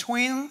 and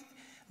between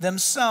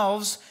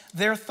themselves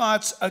their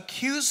thoughts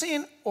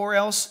accusing or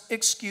else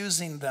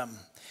excusing them.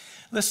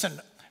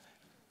 Listen,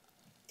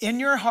 in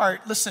your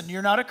heart, listen,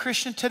 you're not a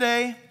Christian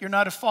today, you're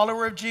not a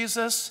follower of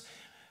Jesus,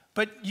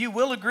 but you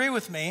will agree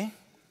with me.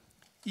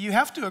 You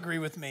have to agree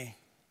with me.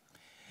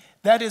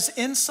 That is,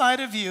 inside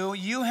of you,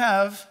 you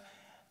have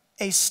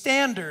a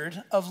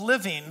standard of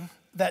living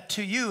that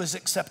to you is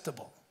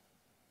acceptable.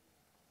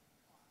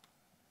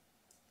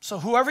 So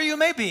whoever you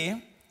may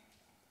be,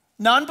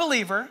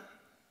 non-believer,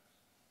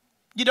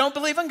 you don't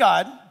believe in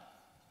God,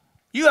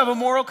 you have a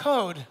moral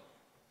code.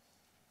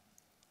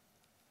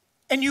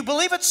 And you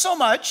believe it so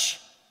much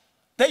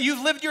that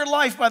you've lived your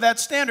life by that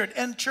standard.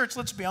 And church,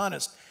 let's be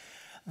honest,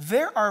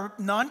 there are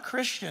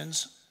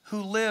non-Christians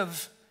who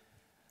live,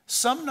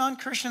 some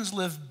non-Christians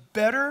live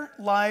better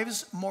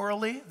lives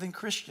morally than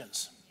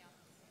Christians.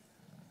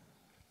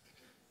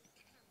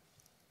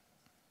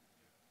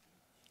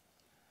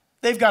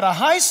 They've got a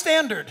high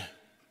standard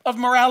of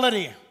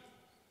morality.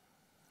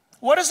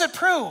 What does it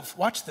prove?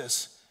 Watch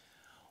this.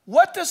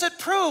 What does it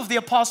prove, the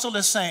apostle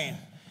is saying?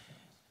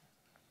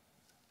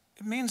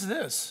 It means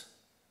this.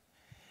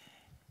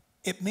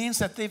 It means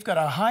that they've got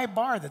a high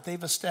bar that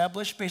they've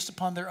established based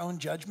upon their own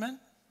judgment,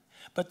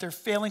 but they're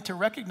failing to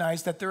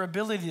recognize that their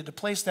ability to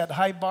place that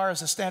high bar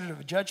as a standard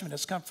of judgment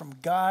has come from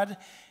God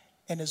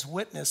and his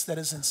witness that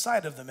is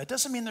inside of them. It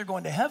doesn't mean they're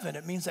going to heaven.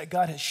 It means that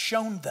God has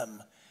shown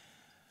them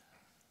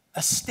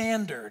a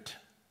standard.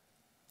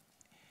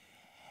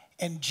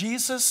 And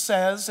Jesus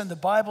says, and the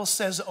Bible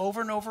says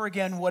over and over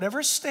again,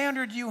 whatever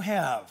standard you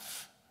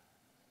have,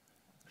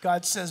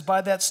 God says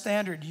by that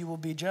standard you will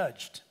be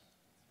judged.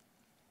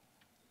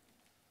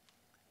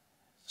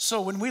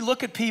 So when we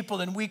look at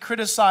people and we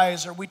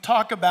criticize or we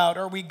talk about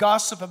or we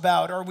gossip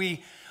about or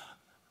we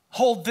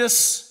hold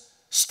this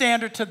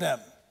standard to them,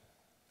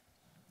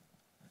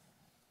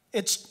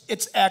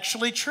 it's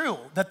actually true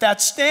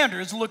that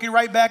standard is looking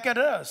right back at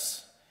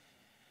us.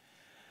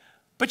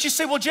 But you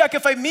say, well, Jack,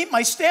 if I meet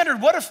my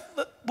standard, what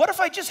if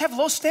I just have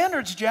low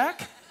standards,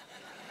 Jack?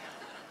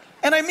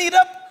 And I meet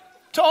up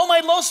to all my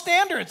low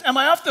standards. Am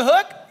I off the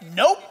hook?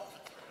 Nope.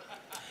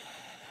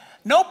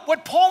 Nope.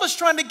 What Paul is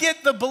trying to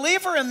get the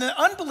believer and the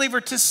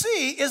unbeliever to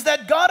see is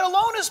that God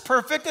alone is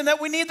perfect and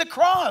that we need the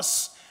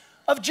cross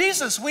of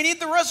Jesus. We need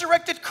the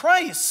resurrected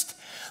Christ.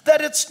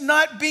 That it's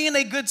not being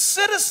a good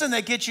citizen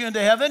that gets you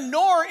into heaven,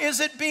 nor is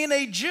it being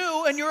a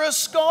Jew and you're a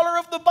scholar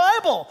of the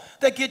Bible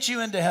that gets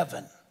you into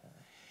heaven.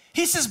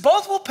 He says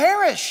both will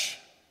perish.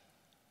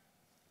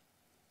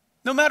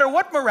 No matter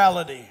what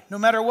morality, no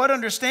matter what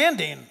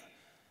understanding.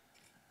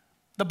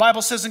 The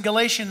Bible says in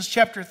Galatians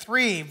chapter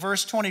 3,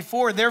 verse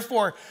 24,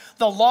 therefore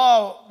the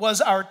law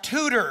was our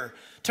tutor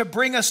to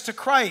bring us to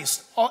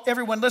Christ.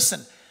 Everyone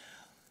listen.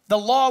 The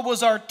law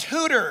was our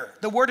tutor.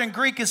 The word in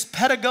Greek is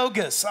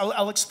pedagogos.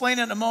 I'll explain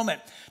it in a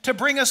moment. To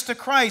bring us to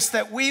Christ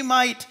that we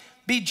might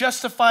be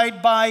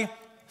justified by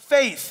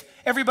faith.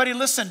 Everybody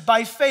listen,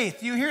 by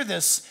faith. You hear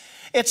this.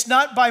 It's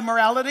not by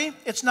morality.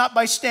 It's not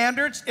by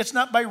standards. It's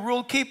not by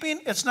rule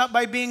keeping. It's not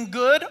by being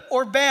good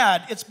or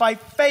bad. It's by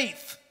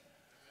faith.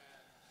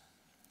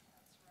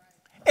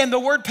 And the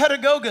word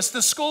pedagogos,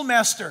 the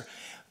schoolmaster.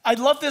 I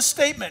love this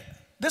statement.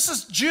 This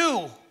is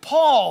Jew,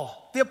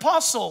 Paul, the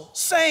apostle,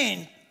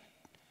 saying,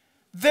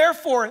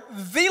 therefore,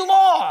 the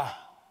law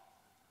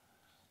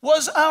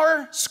was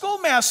our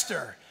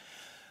schoolmaster.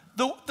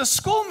 The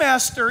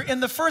schoolmaster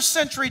in the first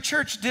century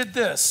church did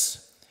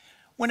this.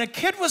 When a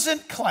kid was in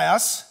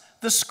class,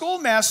 the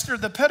schoolmaster,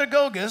 the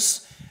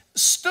pedagogos,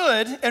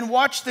 stood and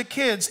watched the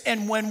kids.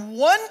 And when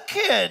one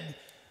kid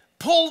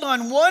pulled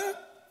on one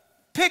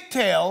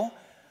pigtail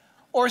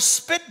or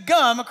spit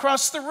gum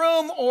across the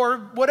room or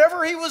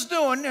whatever he was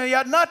doing, he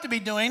ought not to be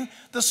doing,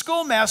 the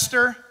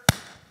schoolmaster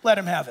let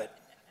him have it.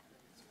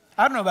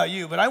 I don't know about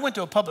you, but I went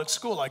to a public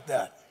school like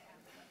that.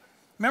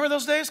 Remember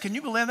those days? Can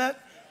you believe that?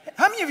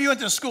 How many of you went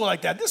to school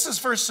like that? This is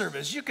first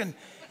service. You can,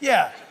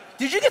 yeah.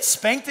 Did you get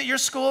spanked at your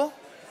school?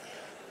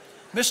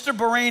 Mr.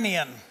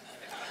 Baranian.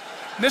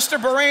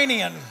 Mr.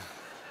 Baranian.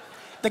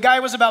 The guy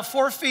was about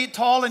 4 feet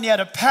tall and he had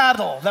a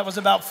paddle that was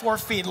about 4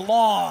 feet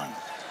long.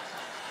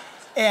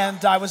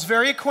 And I was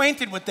very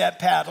acquainted with that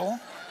paddle.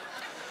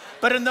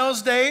 But in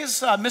those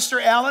days,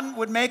 Mr. Allen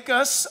would make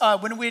us,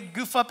 when we'd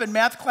goof up in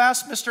math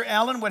class, Mr.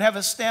 Allen would have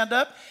us stand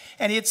up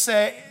and he'd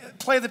say,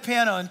 play the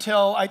piano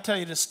until I tell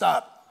you to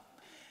stop.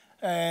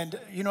 And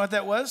you know what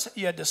that was?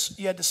 You had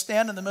to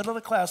stand in the middle of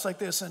the class like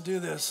this and do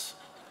this.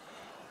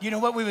 You know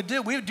what we would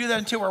do? We would do that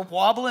until we're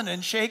wobbling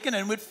and shaking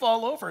and we'd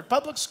fall over at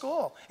public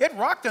school. It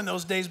rocked in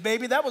those days,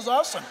 baby. That was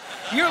awesome.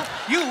 You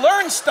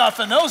learned stuff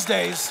in those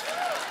days.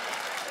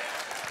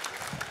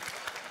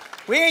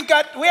 We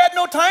had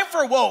no time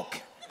for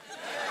woke.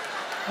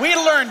 We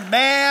learned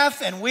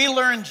math and we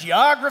learned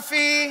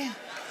geography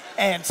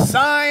and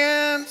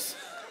science.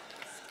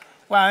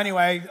 Well,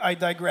 anyway, I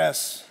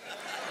digress.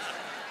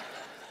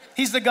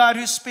 He's the God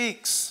who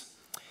speaks.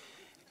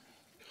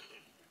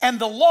 And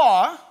the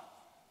law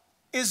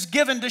is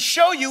given to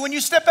show you when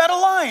you step out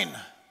of line.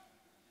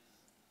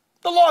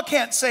 The law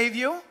can't save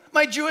you.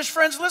 My Jewish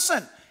friends,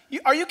 listen.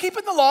 Are you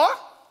keeping the law?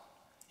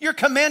 You're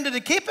commanded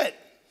to keep it.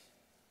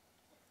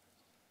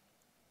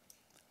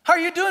 How are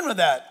you doing with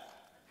that?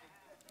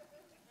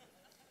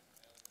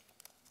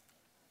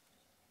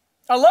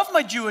 I love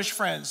my Jewish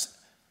friends.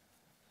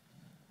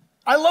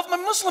 I love my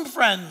Muslim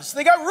friends.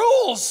 They got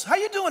rules. How are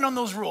you doing on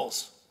those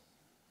rules?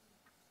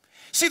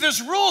 See,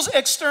 there's rules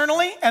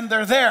externally, and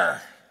they're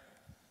there.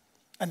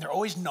 And they're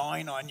always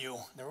gnawing on you.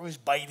 They're always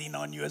biting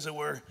on you, as it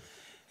were.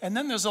 And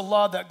then there's a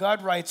law that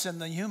God writes in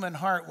the human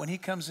heart when he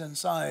comes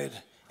inside,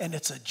 and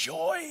it's a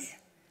joy.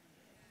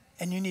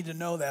 And you need to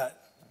know that.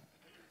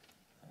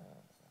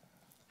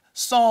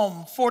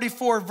 Psalm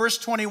 44, verse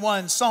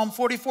 21. Psalm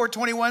 44,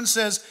 21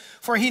 says,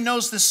 for he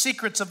knows the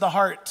secrets of the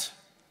heart.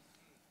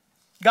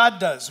 God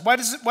does. Why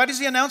does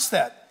he announce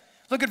that?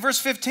 Look at verse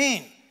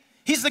 15.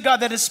 He's the God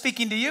that is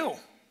speaking to you.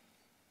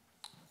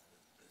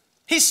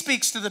 He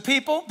speaks to the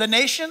people, the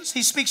nations.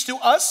 He speaks to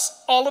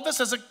us, all of us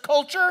as a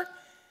culture.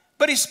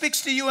 But he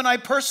speaks to you and I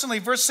personally.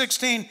 Verse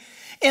 16,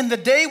 in the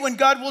day when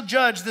God will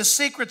judge the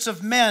secrets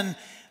of men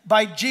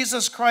by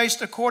Jesus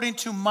Christ according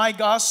to my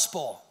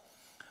gospel.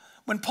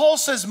 When Paul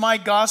says my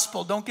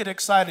gospel, don't get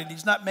excited.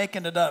 He's not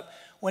making it up.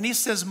 When he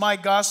says my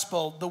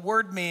gospel, the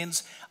word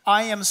means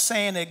I am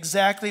saying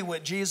exactly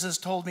what Jesus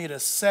told me to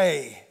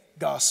say,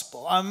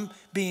 gospel. I'm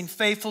being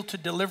faithful to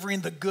delivering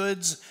the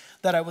goods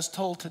that I was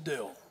told to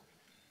do.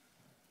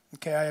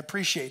 Okay, I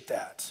appreciate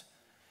that.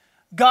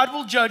 God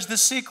will judge the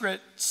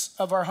secrets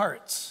of our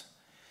hearts.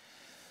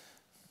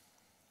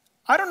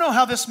 I don't know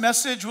how this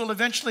message will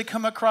eventually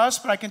come across,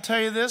 but I can tell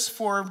you this,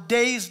 for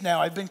days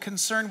now I've been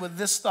concerned with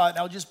this thought, and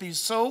I'll just be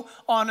so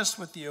honest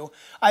with you.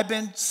 I've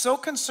been so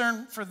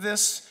concerned for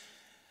this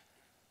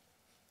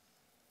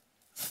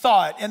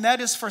thought, and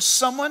that is for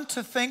someone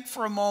to think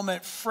for a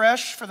moment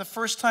fresh for the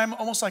first time,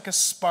 almost like a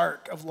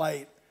spark of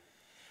light.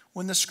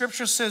 When the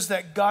scripture says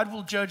that God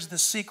will judge the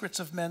secrets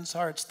of men's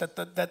hearts,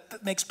 that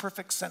makes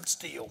perfect sense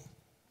to you.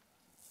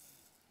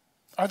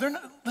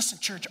 Listen,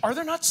 church, are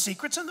there not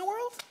secrets in the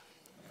world?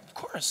 Of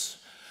course.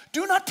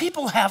 Do not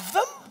people have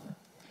them?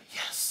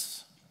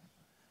 Yes.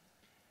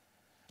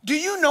 Do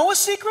you know a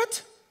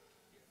secret?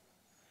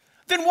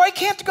 Then why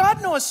can't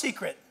God know a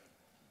secret?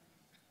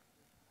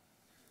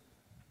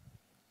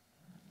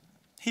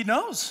 He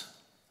knows.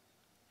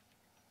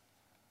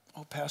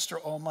 Oh, Pastor,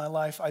 all my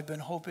life I've been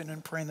hoping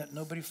and praying that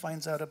nobody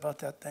finds out about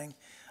that thing.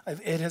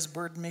 It has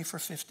burdened me for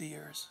 50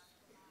 years.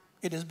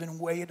 It has been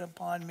weighed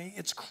upon me.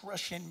 It's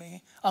crushing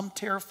me. I'm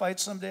terrified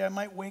someday I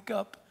might wake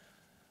up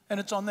and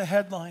it's on the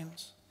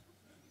headlines.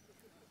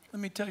 Let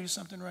me tell you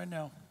something right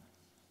now.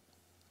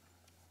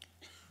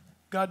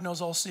 God knows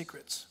all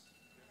secrets.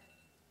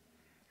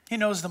 He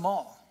knows them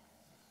all.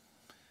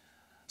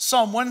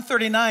 Psalm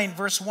 139,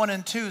 verse 1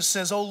 and 2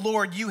 says, "O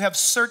Lord, you have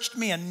searched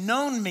me and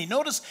known me."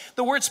 Notice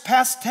the word's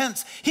past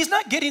tense. He's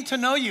not getting to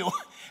know you.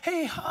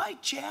 Hey, hi,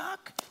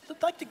 Jack.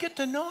 I'd like to get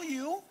to know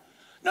you.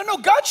 No,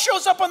 God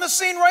shows up on the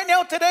scene right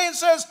now today and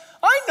says,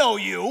 I know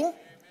you. Amen.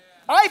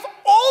 I've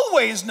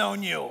always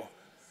known you.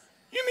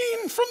 You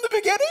mean from the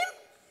beginning?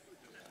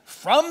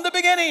 From the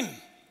beginning.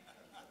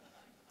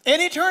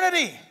 In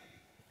eternity.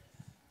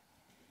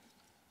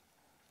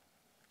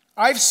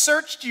 I've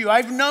searched you.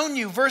 I've known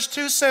you. Verse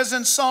 2 says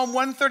in Psalm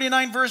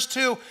 139, verse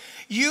 2,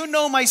 you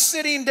know my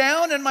sitting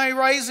down and my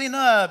rising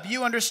up.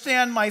 You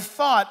understand my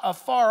thought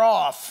afar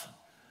off.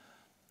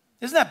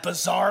 Isn't that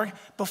bizarre?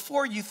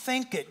 Before you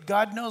think it,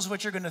 God knows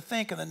what you're going to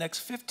think in the next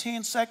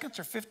 15 seconds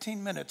or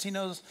 15 minutes. He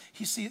knows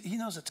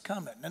it's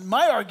coming. And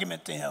my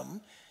argument to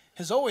him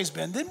has always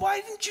been, then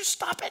why didn't you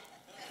stop it?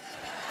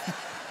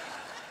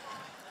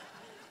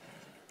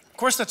 Of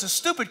course, that's a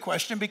stupid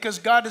question because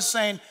God is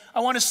saying, I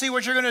want to see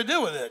what you're going to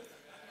do with it.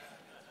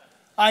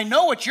 I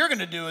know what you're going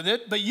to do with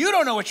it, but you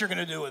don't know what you're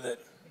going to do with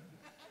it.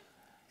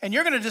 And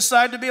you're going to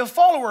decide to be a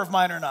follower of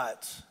mine or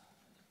not.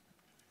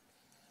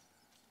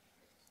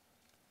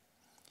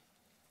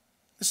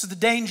 This is the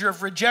danger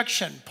of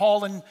rejection.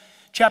 Paul in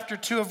chapter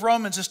 2 of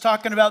Romans is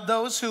talking about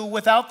those who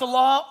without the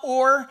law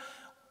or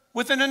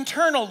with an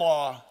internal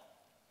law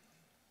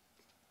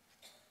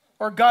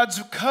or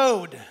God's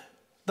code,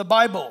 the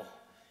Bible.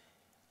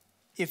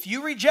 If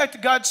you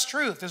reject God's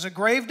truth, there's a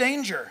grave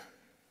danger.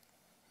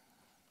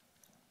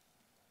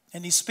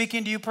 And he's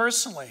speaking to you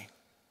personally.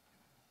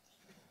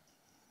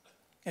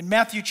 In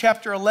Matthew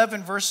chapter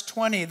 11, verse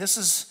 20, this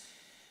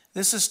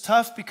is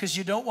tough because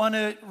you don't want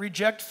to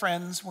reject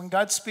friends when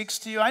God speaks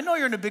to you. I know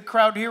you're in a big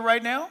crowd here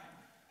right now.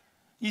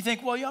 You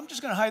think, well, yeah, I'm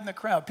just going to hide in the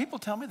crowd. People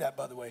tell me that,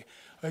 by the way.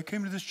 I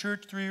came to this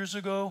church 3 years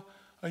ago.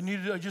 I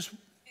just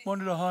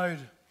wanted to hide.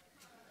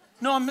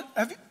 No,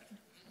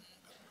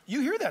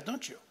 you hear that,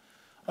 don't you?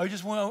 I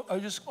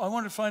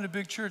wanted to find a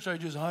big church. I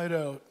just hide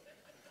out.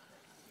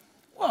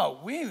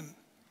 Well,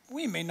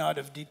 we may not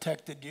have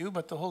detected you,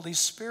 but the Holy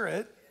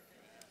Spirit,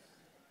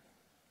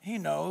 he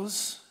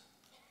knows.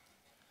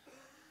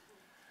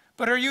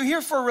 But are you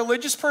here for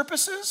religious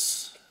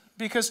purposes?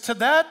 Because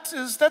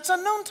that's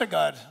unknown to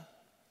God.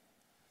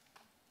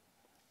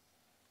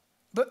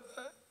 But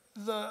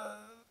the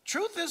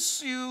truth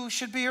is you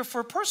should be here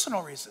for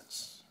personal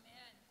reasons.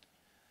 Amen.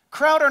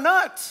 Crowd or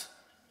not.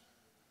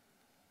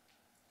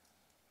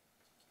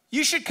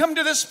 You should come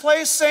to this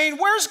place saying,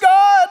 where's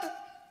God?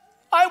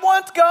 I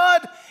want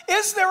God.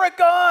 Is there a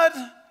God?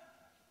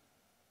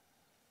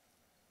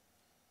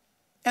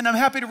 And I'm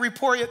happy to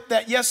report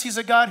that yes, he's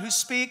a God who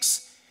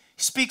speaks.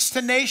 He speaks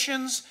to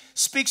nations,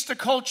 speaks to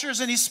cultures,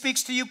 and he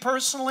speaks to you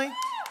personally.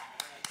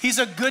 He's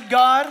a good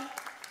God.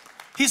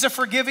 He's a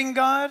forgiving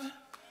God.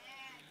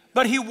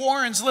 But he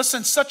warns,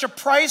 listen, such a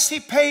price he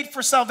paid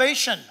for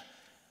salvation.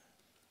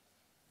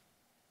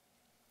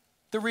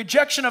 The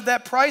rejection of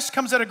that price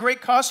comes at a great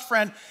cost,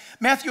 friend.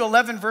 Matthew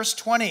 11, verse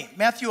 20.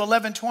 Matthew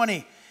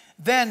 11:20.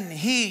 Then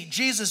he,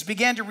 Jesus,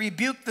 began to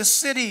rebuke the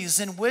cities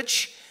in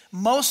which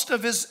most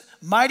of his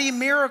mighty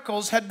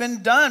miracles had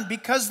been done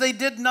because they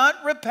did not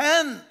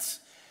repent.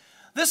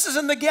 This is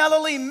in the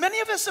Galilee.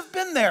 Many of us have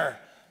been there.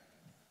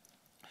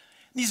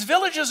 These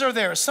villages are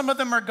there. Some of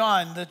them are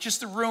gone. Just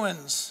the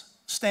ruins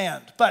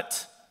stand.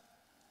 But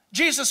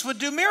Jesus would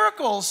do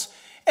miracles.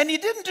 And he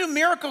didn't do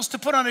miracles to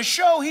put on a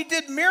show. He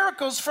did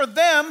miracles for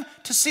them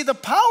to see the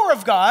power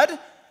of God,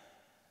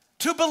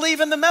 to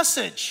believe in the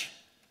message.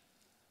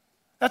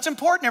 That's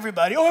important,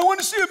 everybody. Oh, I want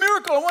to see a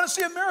miracle. I want to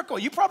see a miracle.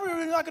 You probably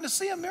are not going to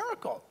see a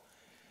miracle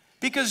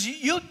because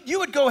you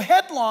would go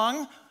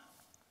headlong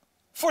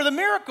for the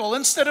miracle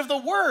instead of the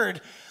word.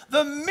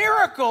 The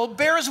miracle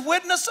bears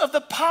witness of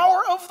the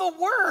power of the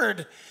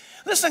word.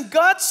 Listen,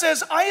 God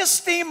says, I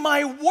esteem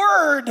my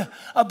word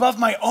above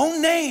my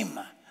own name,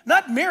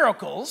 not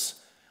miracles.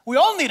 We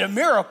all need a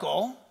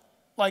miracle.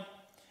 Like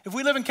if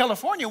we live in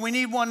California, we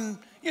need one,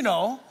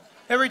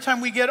 every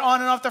time we get on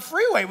and off the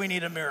freeway, we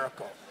need a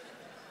miracle.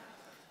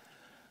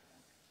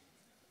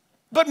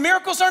 But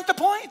miracles aren't the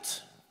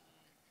point.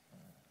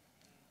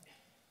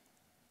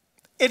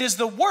 It is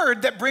the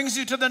word that brings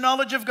you to the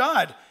knowledge of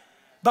God.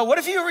 But what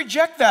if you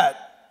reject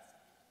that?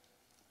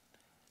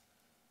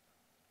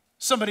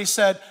 Somebody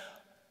said,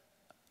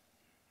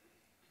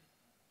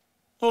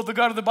 oh, the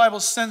God of the Bible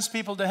sends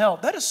people to hell.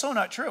 That is so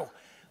not true.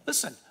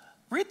 Listen,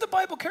 read the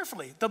Bible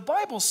carefully. The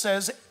Bible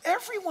says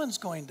everyone's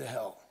going to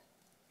hell.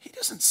 He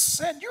doesn't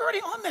send, you're already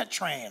on that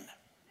train.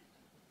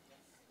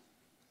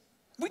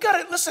 We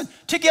got to, listen,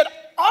 to get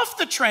off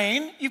the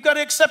train, you've got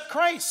to accept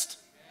Christ.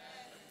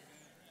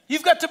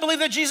 You've got to believe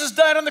that Jesus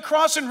died on the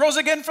cross and rose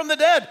again from the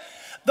dead.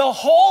 The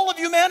whole of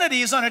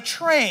humanity is on a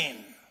train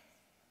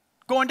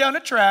going down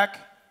a track,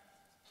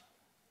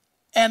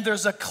 and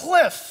there's a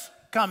cliff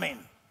coming.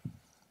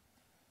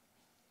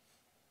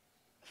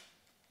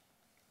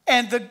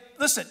 And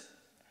listen,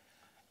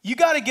 you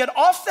got to get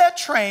off that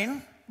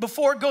train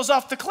before it goes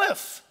off the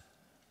cliff.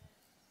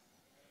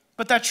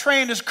 But that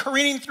train is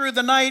careening through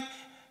the night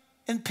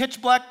in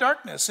pitch black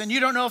darkness, and you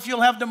don't know if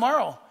you'll have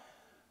tomorrow.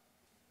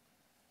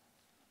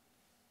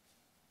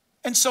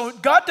 And so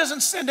God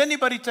doesn't send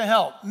anybody to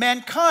hell.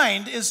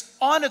 Mankind is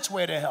on its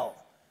way to hell.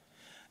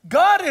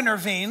 God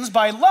intervenes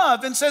by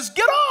love and says,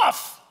 get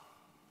off.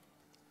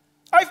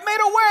 I've made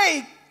a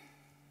way.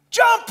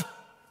 Jump.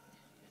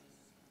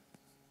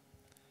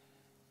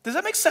 Does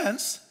that make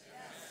sense?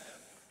 Yes.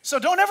 So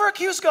don't ever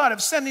accuse God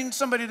of sending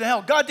somebody to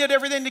hell. God did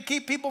everything to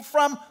keep people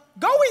from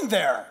going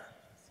there.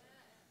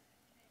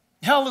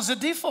 Hell is a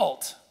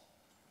default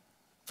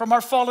from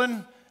our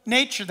fallen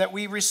nature that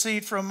we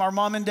received from our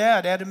mom and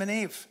dad, Adam and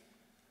Eve.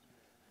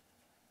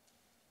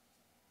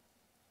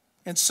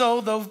 And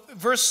so,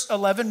 verse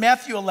 11,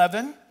 Matthew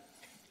 11,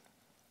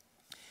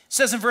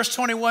 says in verse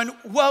 21,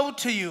 woe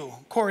to you,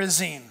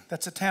 Chorazin,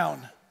 that's a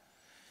town.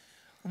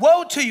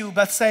 Woe to you,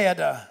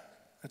 Bethsaida,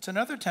 that's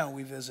another town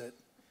we visit.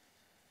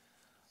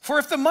 For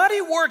if the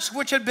mighty works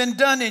which had been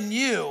done in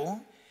you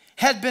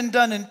had been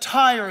done in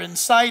Tyre and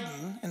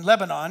Sidon, in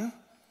Lebanon,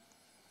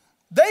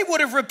 they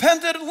would have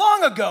repented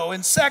long ago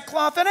in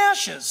sackcloth and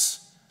ashes.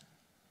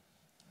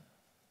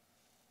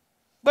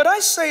 But I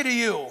say to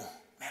you,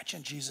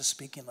 imagine Jesus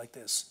speaking like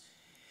this,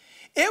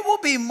 It will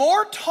be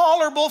more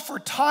tolerable for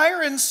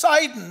Tyre and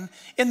Sidon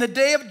in the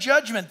day of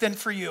judgment than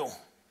for you.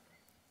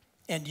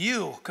 And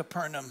you,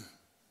 Capernaum,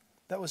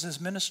 that was his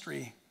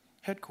ministry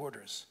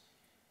headquarters,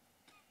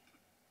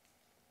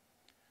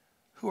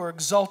 who are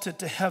exalted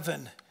to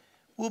heaven,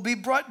 will be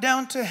brought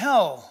down to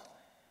hell.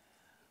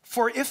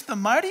 For if the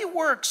mighty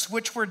works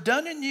which were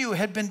done in you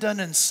had been done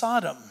in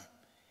Sodom,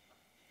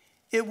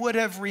 it would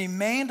have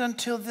remained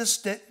until this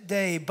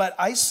day. But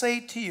I say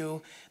to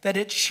you that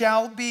it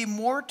shall be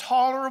more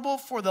tolerable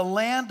for the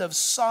land of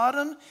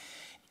Sodom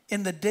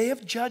in the day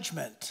of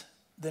judgment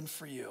than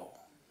for you.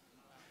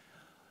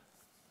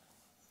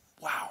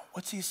 Wow,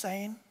 what's he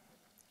saying?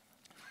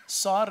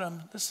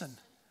 Sodom, listen,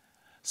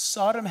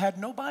 Sodom had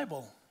no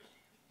Bible.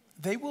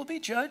 They will be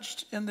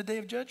judged in the day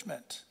of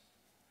judgment.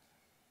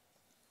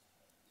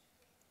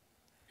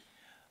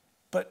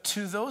 But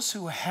to those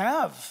who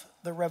have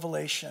the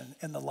revelation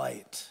and the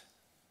light,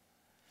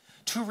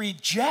 to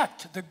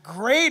reject the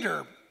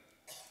greater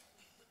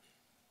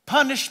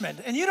punishment,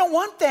 and you don't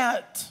want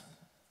that.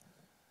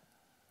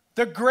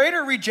 The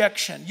greater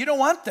rejection, you don't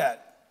want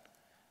that.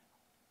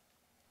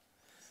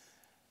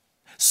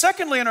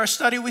 Secondly, in our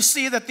study, we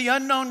see that the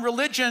unknown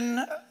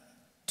religion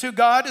to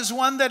God is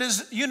one that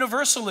is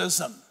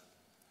universalism.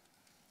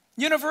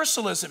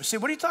 Universalism. See,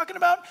 what are you talking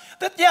about?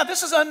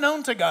 This is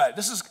unknown to God.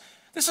 This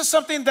is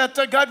something that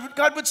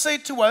God would say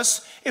to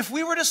us if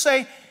we were to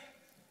say,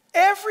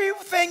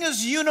 everything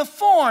is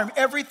uniform,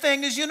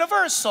 everything is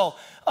universal.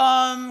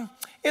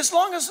 As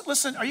long as,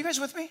 listen, are you guys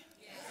with me?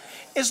 Yes.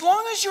 As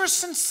long as you're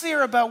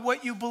sincere about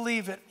what you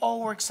believe, it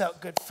all works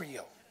out good for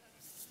you.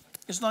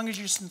 As long as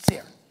you're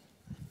sincere.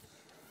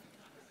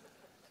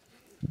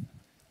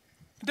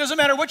 It doesn't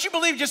matter what you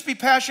believe, just be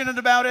passionate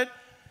about it.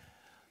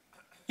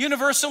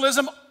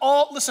 Universalism,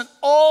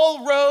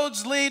 all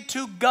roads lead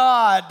to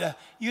God,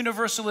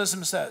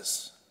 universalism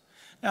says.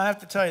 Now I have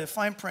to tell you, the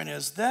fine print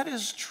is, that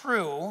is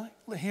true.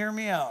 Hear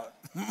me out.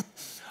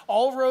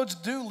 All roads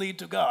do lead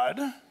to God,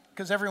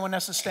 because everyone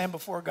has to stand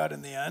before God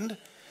in the end.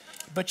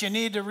 But you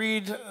need to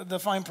read the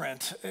fine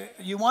print.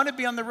 You want to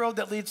be on the road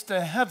that leads to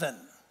heaven.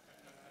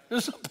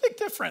 There's a big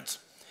difference.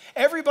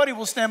 Everybody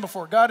will stand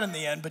before God in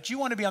the end, but you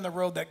want to be on the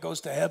road that goes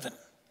to heaven.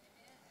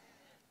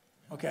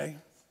 Okay?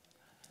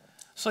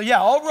 So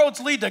yeah, all roads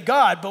lead to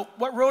God, but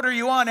what road are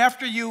you on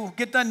after you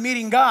get done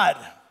meeting God?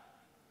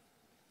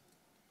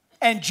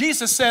 And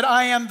Jesus said,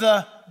 I am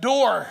the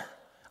door.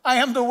 I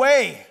am the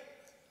way.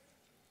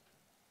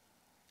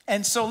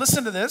 And so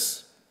listen to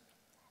this.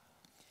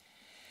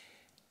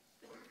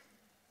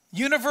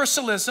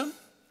 Universalism,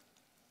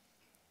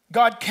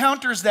 God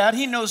counters that.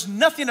 He knows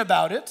nothing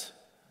about it.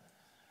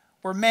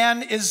 Where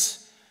man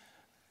is,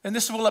 and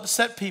this will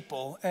upset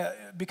people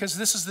because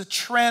this is the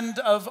trend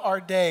of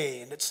our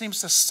day. And it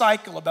seems to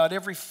cycle about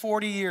every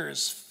 40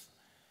 years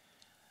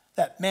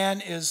that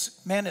man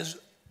is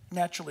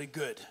naturally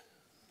good.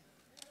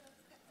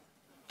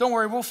 Don't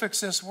worry, we'll fix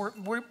this.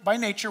 We're by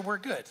nature, we're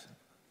good.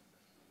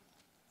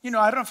 You know,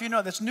 I don't know if you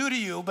know, that's new to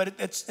you, but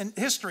it's in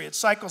history, it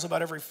cycles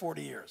about every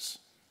 40 years.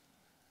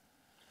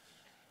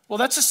 Well,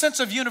 that's a sense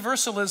of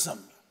universalism.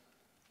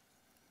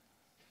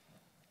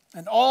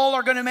 And all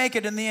are going to make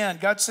it in the end.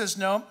 God says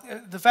no.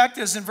 The fact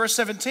is, in verse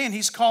 17,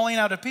 he's calling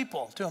out a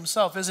people to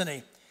himself, isn't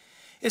he?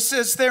 It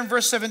says there in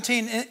verse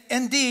 17,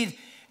 indeed,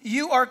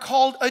 you are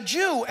called a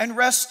Jew and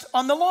rest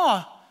on the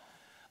law.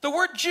 The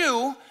word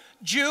Jew,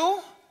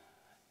 Judah,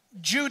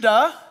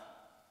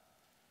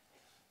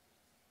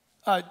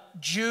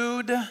 Judah,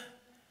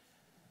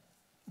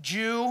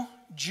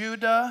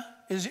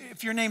 is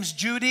if your name's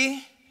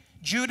Judy,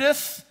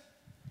 Judith,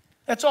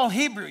 that's all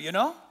Hebrew, you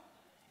know?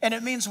 And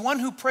it means one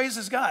who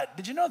praises God.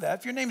 Did you know that?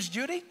 If your name's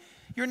Judy,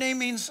 your name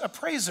means a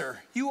praiser.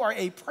 You are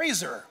a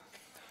praiser.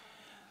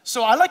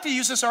 So I like to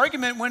use this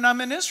argument when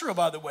I'm in Israel,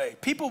 by the way.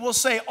 People will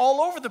say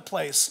all over the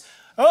place,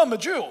 oh, I'm a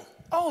Jew.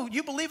 Oh,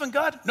 you believe in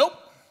God? Nope.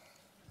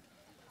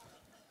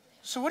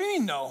 So what do you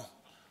mean no?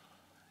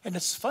 And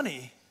it's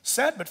funny,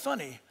 sad but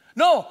funny.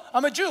 No,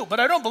 I'm a Jew, but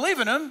I don't believe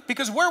in him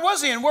because where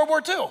was he in World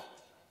War II?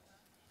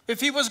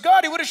 If he was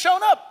God, he would have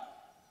shown up.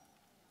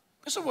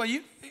 I said, well,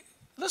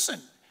 listen,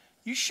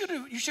 you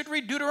should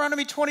read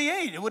Deuteronomy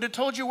 28. It would have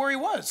told you where he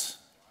was.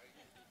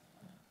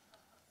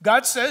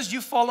 God says,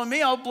 you follow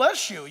me, I'll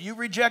bless you. You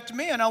reject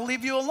me, and I'll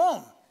leave you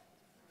alone.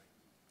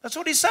 That's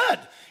what he said.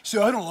 You say,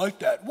 I don't like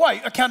that.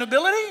 Why?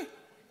 Accountability?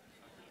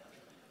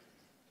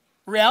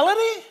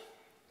 Reality?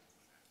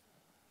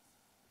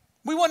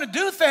 We want to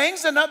do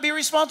things and not be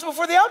responsible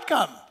for the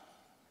outcome.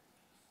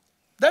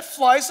 That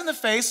flies in the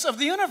face of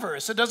the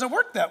universe. It doesn't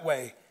work that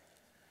way.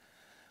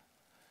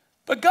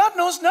 But God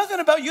knows nothing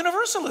about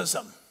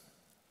universalism.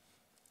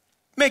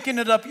 Making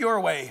it up your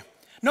way.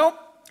 No,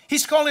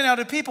 he's calling out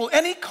a people.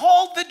 And he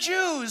called the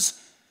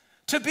Jews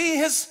to be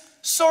his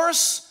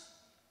source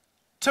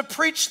to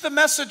preach the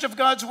message of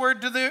God's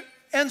word to the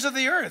ends of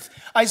the earth.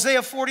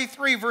 Isaiah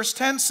 43 verse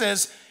 10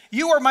 says,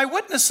 you are my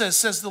witnesses,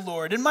 says the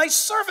Lord, and my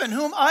servant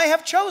whom I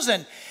have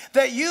chosen,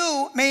 that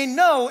you may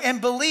know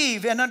and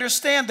believe and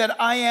understand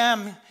that I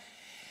am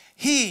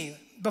he,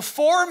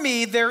 before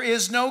me there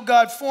is no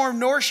God formed,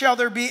 nor shall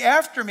there be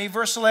after me.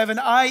 Verse 11,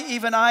 I,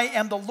 even I,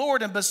 am the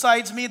Lord, and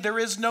besides me there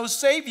is no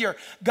Savior.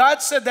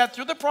 God said that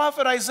through the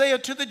prophet Isaiah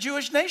to the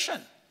Jewish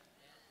nation.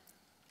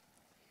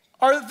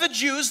 Are the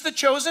Jews the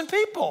chosen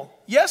people?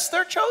 Yes,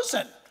 they're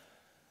chosen.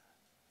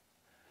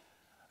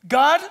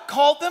 God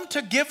called them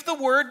to give the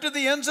word to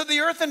the ends of the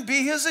earth and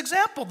be his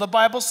example. The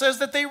Bible says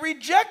that they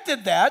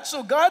rejected that.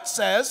 So God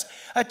says,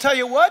 I tell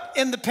you what,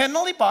 in the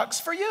penalty box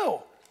for you.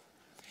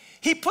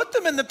 He put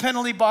them in the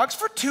penalty box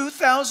for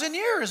 2,000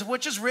 years,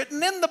 which is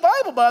written in the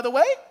Bible, by the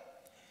way.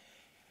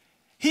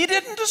 He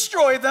didn't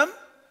destroy them.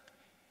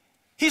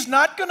 He's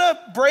not going to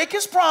break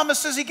his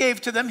promises he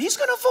gave to them. He's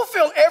going to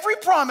fulfill every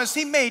promise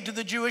he made to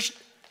the Jewish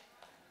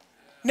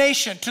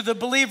nation, to the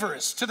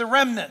believers, to the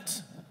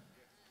remnant.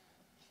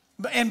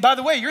 And by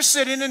the way, you're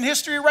sitting in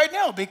history right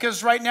now,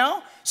 because right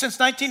now, since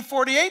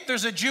 1948,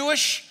 there's a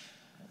Jewish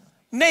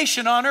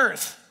nation on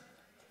earth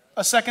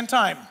a second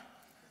time.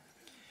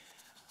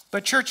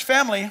 But church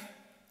family,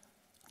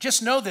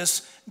 just know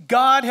this.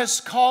 God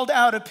has called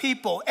out a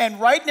people.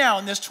 And right now,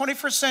 in this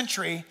 21st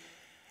century,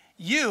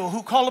 you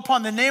who call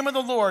upon the name of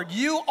the Lord,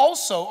 you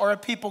also are a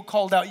people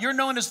called out. You're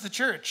known as the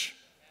church.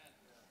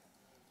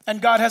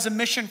 And God has a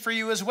mission for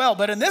you as well.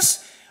 But in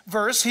this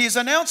verse, he's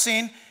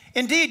announcing,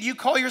 indeed, you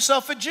call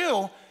yourself a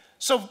Jew.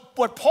 So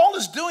what Paul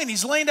is doing,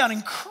 he's laying down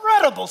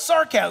incredible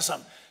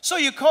sarcasm. So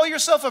you call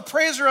yourself a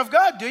praiser of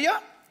God, do you?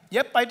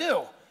 Yep, I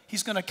do.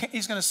 He's going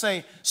to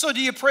say, so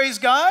do you praise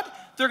God?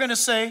 They're going to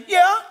say,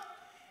 yeah.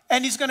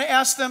 And he's going to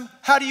ask them,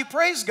 how do you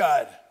praise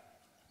God?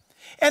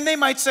 And they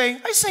might say,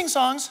 I sing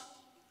songs.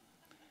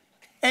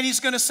 And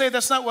he's going to say,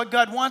 that's not what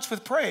God wants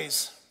with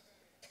praise.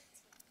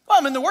 Well,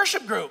 I'm in the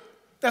worship group.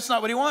 That's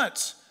not what he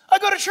wants. I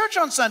go to church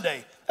on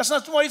Sunday. That's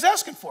not what he's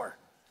asking for.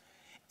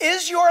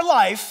 Is your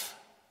life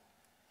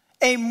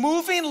a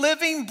moving,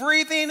 living,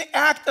 breathing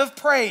act of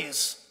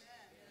praise?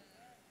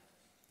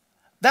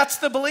 That's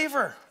the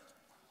believer.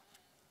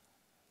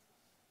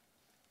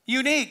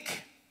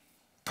 Unique,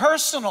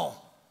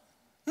 personal,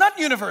 not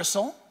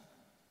universal.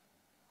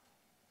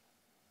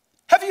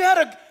 Have you had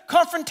a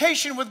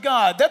confrontation with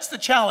God? That's the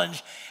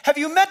challenge. Have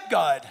you met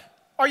God?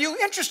 Are you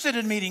interested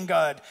in meeting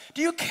God?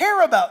 Do you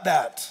care about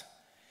that?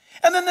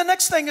 And then the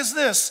next thing is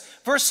this,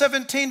 verse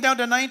 17 down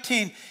to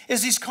 19,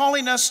 is he's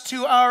calling us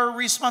to our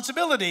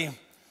responsibility.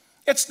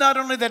 It's not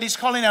only that he's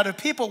calling out a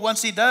people.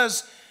 Once he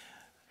does,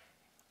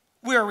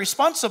 we are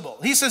responsible.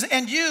 He says,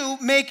 and you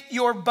make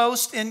your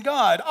boast in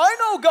God. I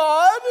know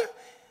God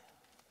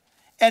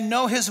and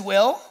know his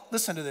will.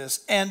 Listen to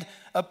this. And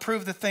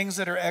approve the things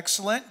that are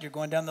excellent. You're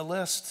going down the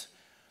list.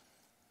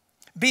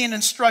 Being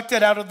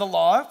instructed out of the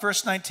law,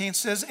 verse 19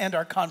 says, and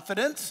are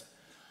confident.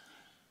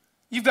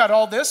 You've got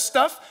all this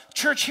stuff.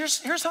 Church,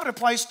 here's how it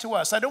applies to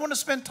us. I don't want to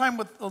spend time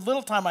with the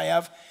little time I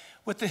have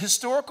with the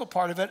historical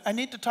part of it. I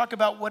need to talk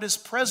about what is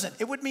present.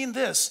 It would mean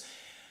this.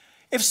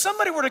 If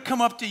somebody were to come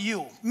up to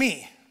you,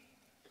 me,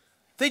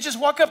 they just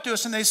walk up to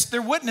us and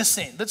they're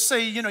witnessing. Let's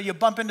say, you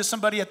bump into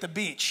somebody at the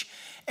beach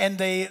and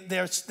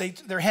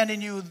they're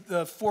handing you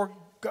the 4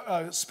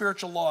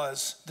 spiritual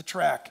laws, the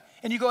track.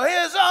 And you go,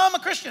 hey, I'm a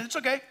Christian. It's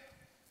okay.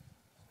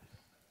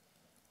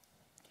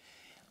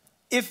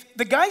 If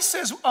the guy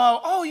says,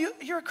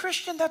 you're a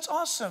Christian, that's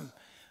awesome.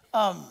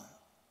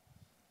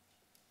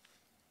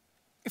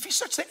 If he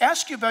starts to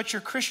ask you about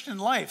your Christian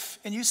life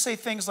and you say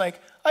things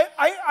like,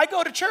 I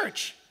go to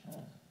church,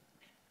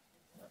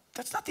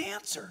 that's not the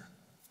answer.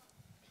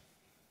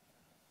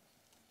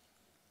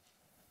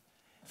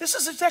 This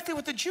is exactly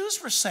what the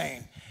Jews were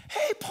saying.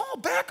 Hey, Paul,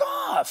 back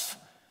off.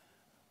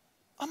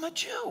 I'm a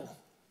Jew.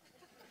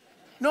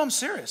 No, I'm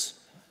serious.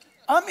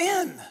 I'm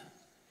in.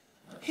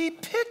 He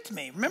picked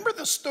me. Remember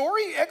the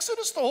story,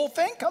 Exodus, the whole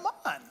thing? Come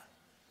on.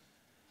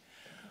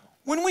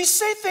 When we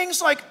say things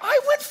like, I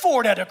went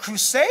forward at a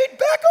crusade,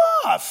 back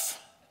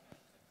off.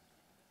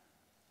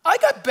 I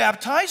got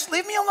baptized,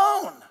 leave me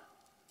alone.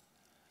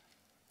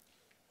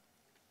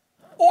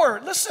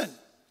 Or, listen,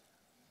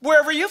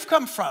 wherever you've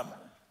come from,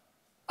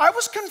 I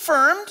was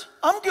confirmed,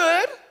 I'm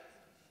good.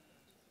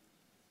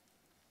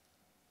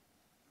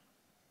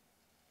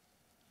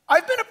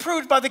 I've been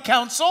approved by the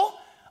council,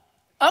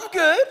 I'm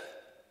good.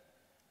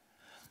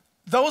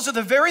 Those are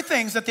the very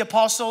things that the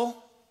apostle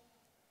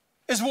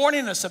is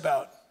warning us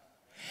about.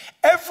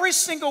 Every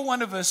single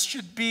one of us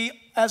should be,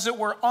 as it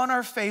were, on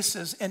our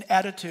faces in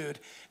attitude.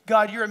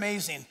 God, you're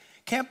amazing.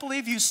 Can't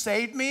believe you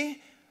saved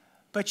me,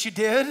 but you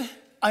did.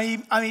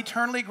 I'm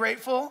eternally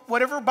grateful.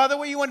 Whatever, by the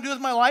way, you want to do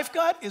with my life,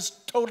 God, is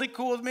totally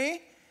cool with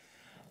me.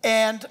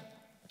 And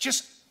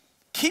just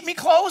keep me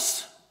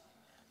close.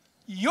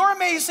 You're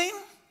amazing.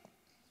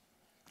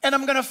 And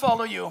I'm going to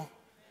follow you.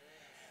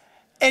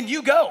 And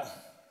you go.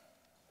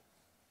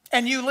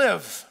 And you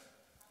live.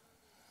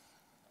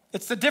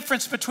 It's the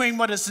difference between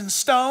what is in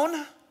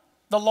stone,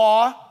 the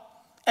law,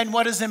 and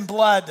what is in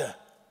blood.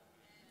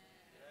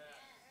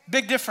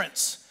 Big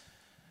difference.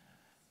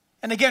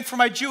 And again, for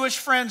my Jewish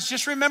friends,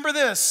 just remember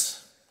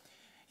this.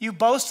 You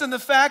boast in the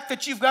fact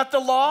that you've got the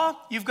law,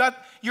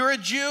 you're a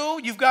Jew,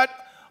 you've got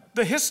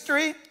the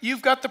history,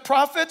 you've got the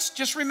prophets.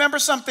 Just remember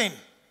something.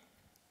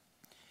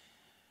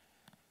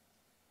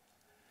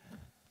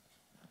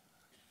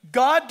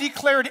 God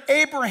declared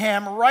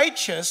Abraham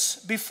righteous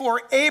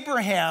before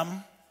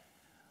Abraham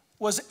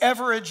was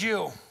ever a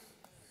Jew.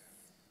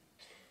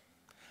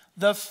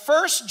 The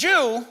first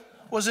Jew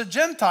was a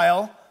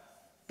Gentile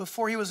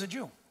before he was a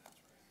Jew.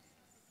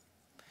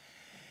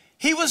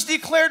 He was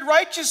declared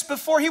righteous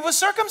before he was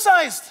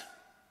circumcised.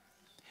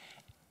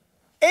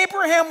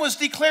 Abraham was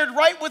declared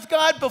right with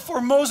God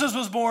before Moses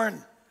was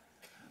born.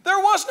 There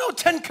was no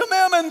 10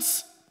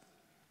 Commandments.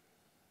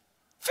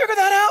 Figure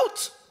that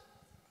out.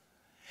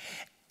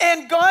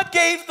 And God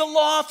gave the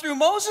law through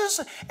Moses,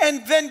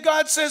 and then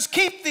God says,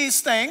 keep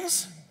these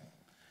things.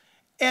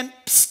 And,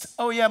 psst,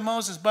 oh yeah,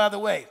 Moses, by the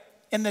way,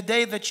 in the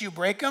day that you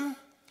break them,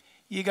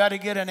 you got to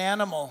get an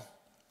animal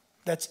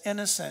that's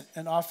innocent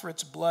and offer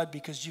its blood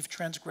because you've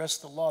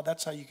transgressed the law.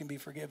 That's how you can be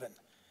forgiven.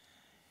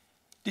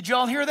 Did you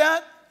all hear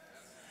that?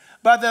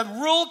 By the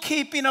rule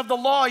keeping of the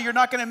law, you're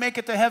not going to make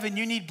it to heaven.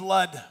 You need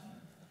blood.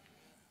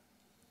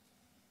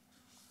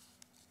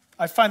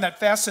 I find that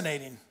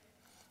fascinating.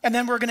 And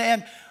then we're going to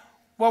end.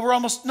 Well, we're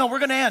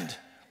going to end.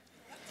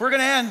 We're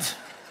going to end.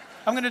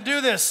 I'm going to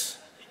do this.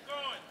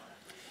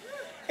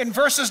 In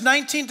verses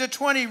 19 to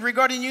 20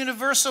 regarding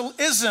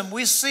universalism,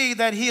 we see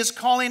that he is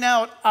calling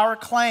out our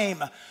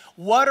claim.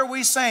 What are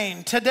we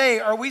saying? Today,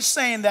 are we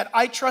saying that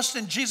I trust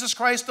in Jesus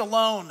Christ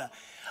alone?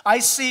 I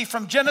see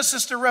from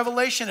Genesis to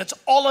Revelation, it's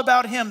all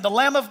about him, the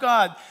Lamb of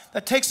God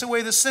that takes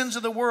away the sins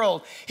of the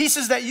world. He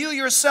says that you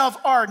yourself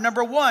are,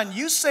 number one,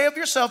 you say of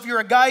yourself, you're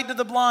a guide to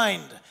the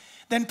blind.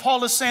 Then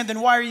Paul is saying, then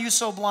why are you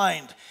so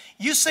blind?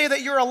 You say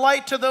that you're a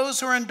light to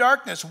those who are in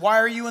darkness. Why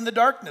are you in the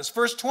darkness?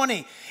 Verse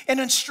 20, an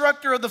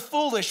instructor of the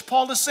foolish.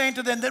 Paul is saying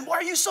to them, then why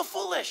are you so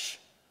foolish?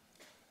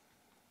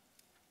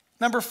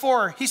 Number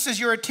 4, he says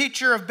you're a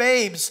teacher of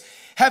babes,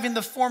 having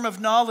the form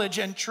of knowledge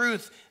and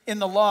truth in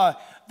the law.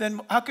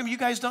 Then how come you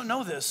guys don't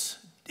know this?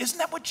 Isn't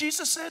that what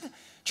Jesus said?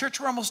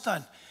 Church, we're almost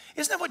done.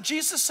 Isn't that what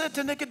Jesus said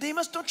to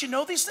Nicodemus? Don't you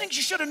know these things?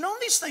 You should have known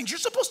these things. You're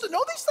supposed to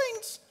know these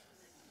things.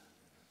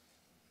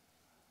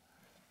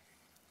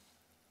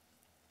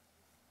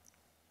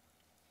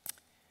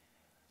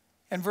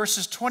 And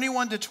verses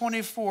 21 to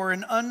 24,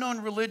 an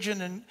unknown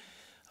religion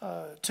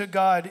to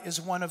God is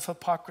one of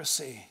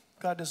hypocrisy.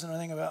 God doesn't know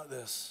anything about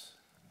this.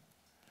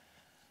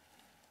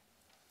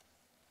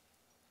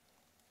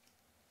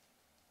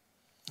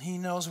 He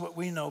knows what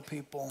we know,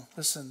 people.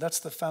 Listen, that's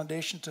the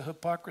foundation to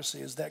hypocrisy,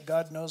 is that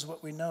God knows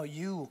what we know.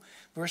 You,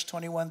 verse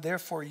 21,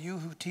 therefore you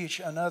who teach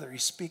another,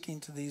 he's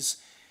speaking to these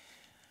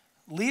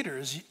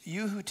leaders,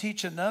 you who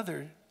teach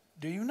another,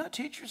 do you not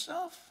teach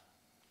yourself?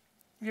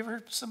 Have you ever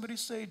heard somebody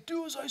say,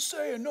 do as I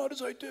say and not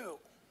as I do?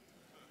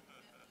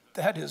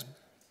 That is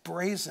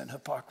brazen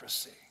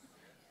hypocrisy.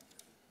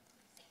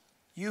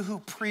 You who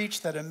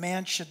preach that a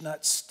man should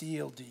not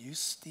steal, do you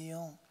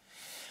steal?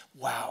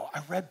 Wow,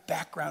 I read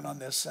background on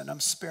this, and I'm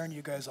sparing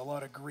you guys a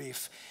lot of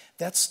grief.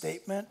 That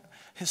statement,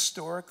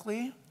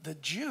 historically, the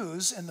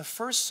Jews in the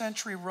first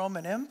century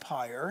Roman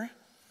Empire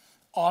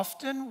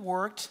often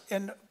worked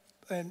and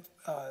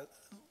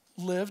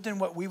lived in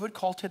what we would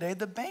call today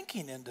the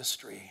banking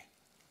industry.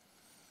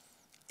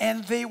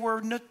 And they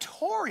were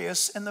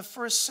notorious in the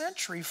first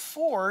century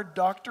for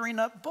doctoring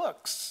up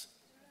books.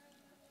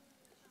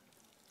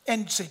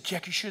 And you say,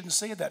 Jack, you shouldn't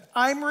say that.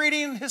 I'm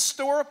reading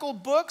historical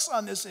books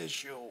on this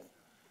issue.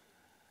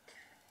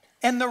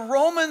 And the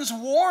Romans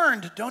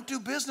warned, don't do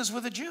business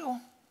with a Jew.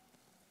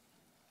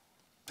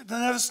 He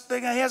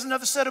has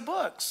another set of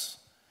books.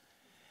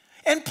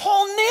 And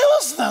Paul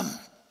nails them.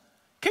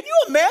 Can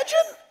you imagine?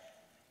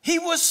 He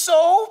was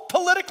so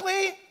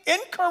politically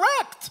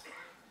incorrect.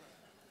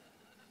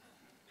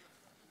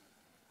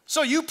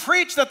 So you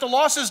preach that the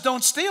law says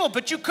don't steal,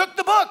 but you cook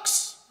the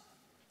books.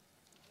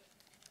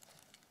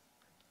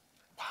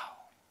 Wow.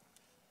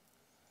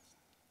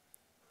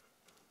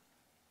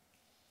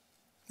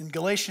 In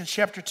Galatians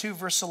chapter 2,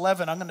 verse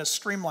 11, I'm going to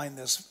streamline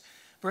this.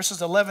 Verses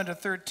 11 to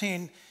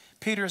 13,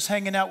 Peter's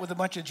hanging out with a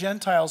bunch of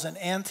Gentiles in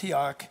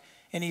Antioch,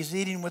 and he's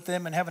eating with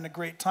them and having a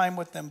great time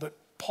with them, but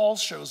Paul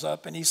shows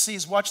up and he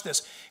sees, watch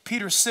this,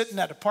 Peter's sitting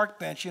at a park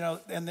bench,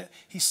 and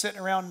he's sitting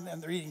around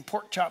and they're eating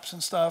pork chops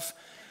and stuff.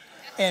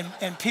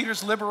 And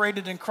Peter's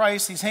liberated in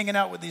Christ. He's hanging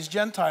out with these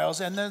Gentiles.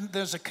 And then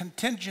there's a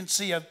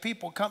contingency of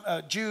people,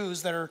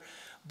 Jews that are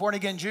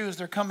born-again Jews.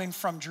 They're coming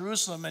from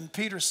Jerusalem. And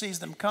Peter sees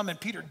them come. And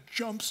Peter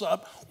jumps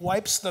up,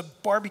 wipes the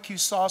barbecue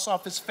sauce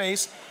off his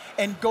face,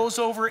 and goes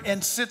over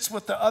and sits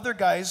with the other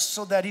guys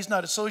so that he's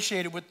not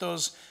associated with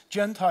those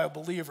Gentile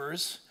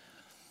believers.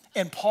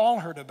 And Paul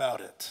heard about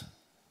it.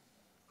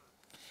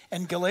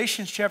 In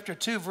Galatians chapter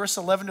 2, verse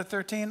 11 to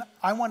 13,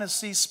 I want to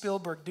see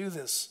Spielberg do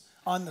this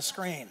on the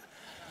screen.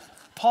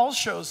 Paul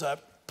shows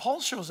up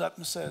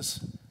and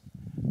says,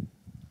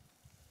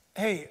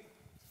 hey,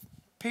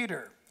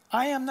 Peter,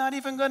 I am not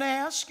even going to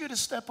ask you to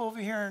step over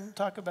here and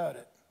talk about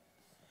it.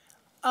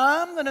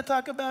 I'm going to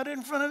talk about it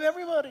in front of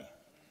everybody.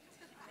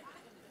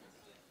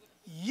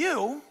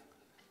 You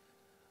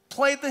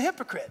played the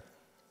hypocrite.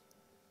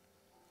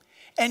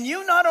 And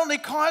you not only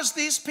caused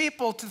these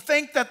people to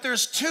think that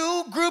there's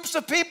two groups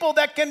of people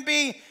that can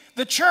be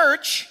the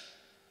church,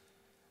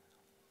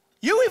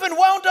 You even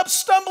wound up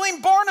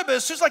stumbling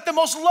Barnabas, who's like the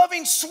most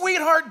loving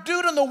sweetheart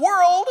dude in the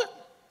world.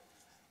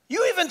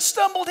 You even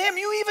stumbled him.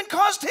 You even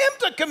caused him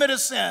to commit a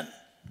sin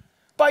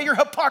by your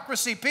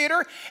hypocrisy,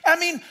 Peter. I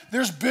mean,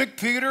 there's big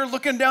Peter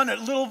looking down at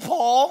little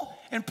Paul,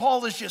 and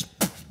Paul is just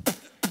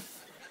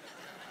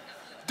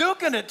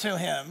duking it to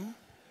him.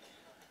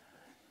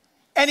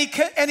 And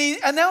he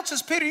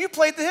announces, Peter, you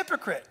played the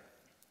hypocrite.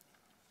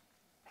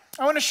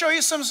 I want to show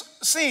you some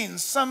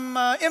scenes, some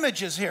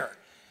images here.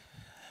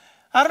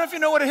 I don't know if you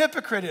know what a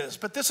hypocrite is,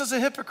 but this is a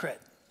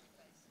hypocrite.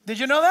 Did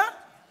you know that?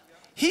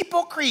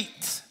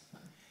 Hypocrite.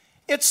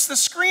 It's the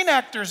Screen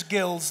Actors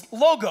Guild's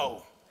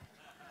logo.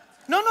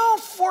 No,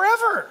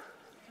 forever.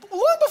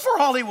 Long before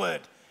Hollywood.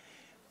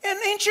 In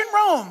ancient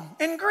Rome,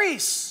 in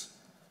Greece.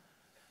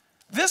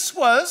 This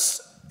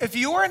was, if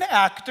you were an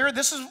actor,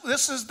 this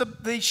is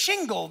the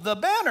shingle, the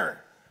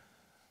banner.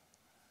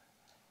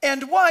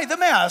 And why the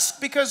mask?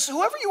 Because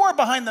whoever you are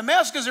behind the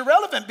mask is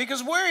irrelevant,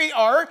 because we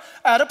are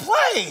at a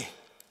play.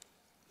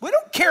 We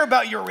don't care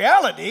about your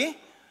reality.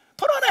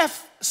 Put on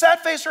a sad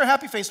face or a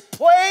happy face.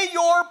 Play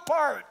your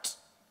part.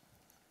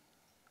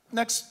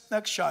 Next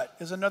shot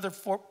is another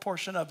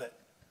portion of it.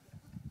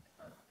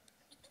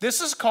 This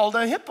is called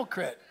a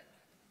hypocrite.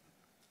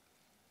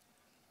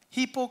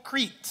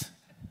 Hypocrite.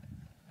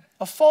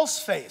 A false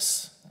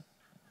face.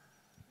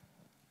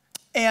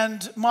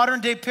 And modern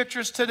day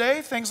pictures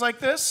today, things like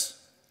this.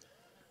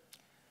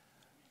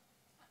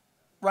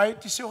 Right?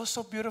 Do you see, oh, it's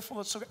so beautiful.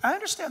 It's so good. I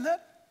understand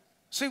that.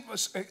 See,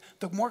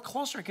 the more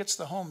closer it gets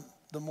to home,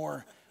 the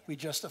more we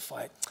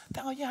justify it.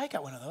 Oh, yeah, I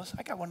got one of those.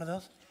 I got one of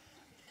those.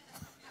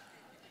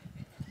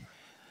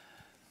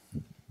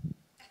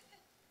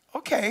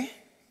 Okay.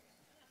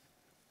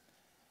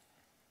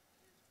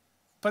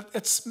 But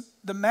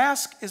the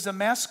mask is a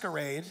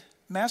masquerade.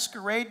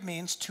 Masquerade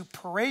means to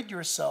parade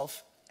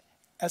yourself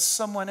as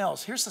someone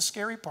else. Here's the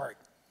scary part.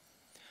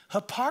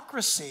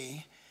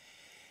 Hypocrisy,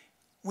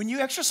 when you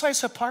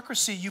exercise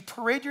hypocrisy, you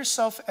parade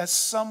yourself as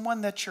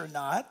someone that you're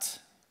not.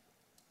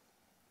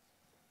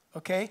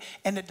 Okay?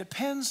 And it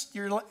depends,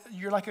 you're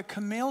like a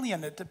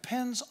chameleon. It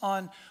depends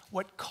on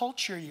what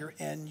culture you're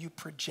in, you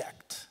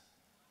project.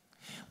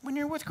 When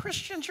you're with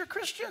Christians, you're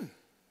Christian.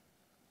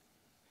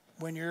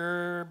 When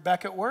you're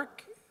back at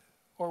work,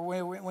 or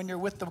when you're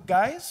with the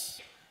guys,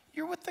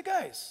 you're with the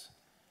guys.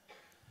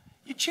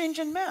 You change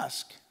in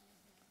mask.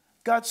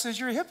 God says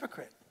you're a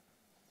hypocrite.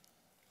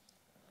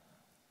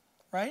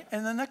 Right?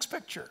 And the next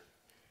picture.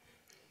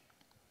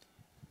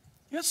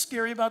 You know what's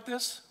scary about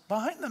this?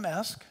 Behind the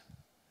mask,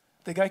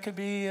 the guy could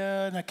be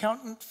an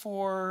accountant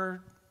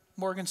for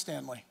Morgan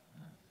Stanley.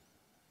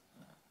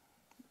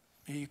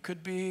 He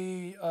could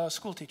be a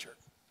school teacher.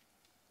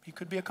 He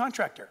could be a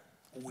contractor.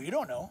 We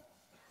don't know.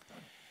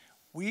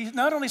 We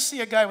not only see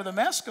a guy with a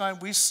mask on,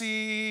 we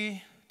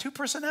see two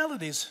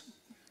personalities,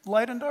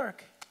 light and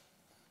dark.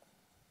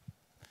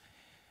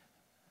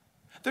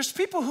 There's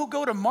people who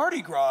go to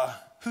Mardi Gras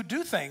who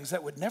do things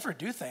that would never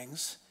do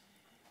things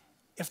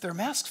if their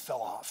mask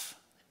fell off.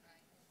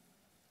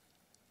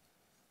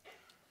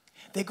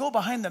 They go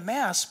behind the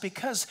mask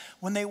because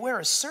when they wear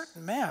a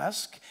certain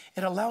mask,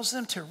 it allows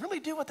them to really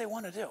do what they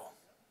want to do,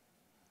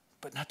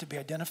 but not to be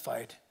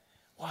identified.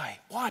 Why?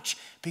 Watch,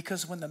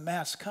 because when the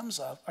mask comes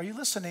off, are you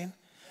listening?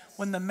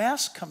 When the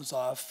mask comes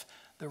off,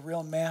 the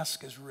real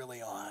mask is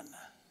really on.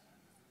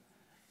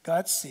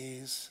 God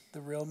sees the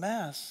real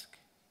mask.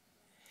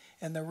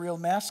 And the real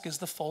mask is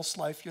the false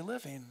life you're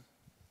living.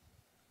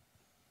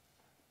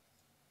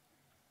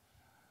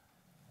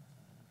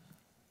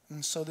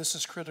 And so this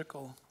is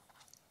critical.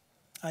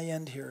 I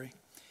end here.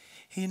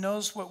 He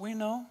knows what we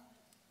know.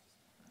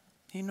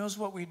 He knows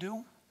what we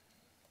do.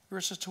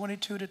 Verses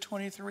 22 to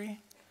 23.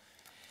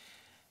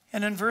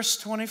 And in verse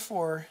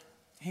 24,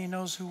 he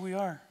knows who we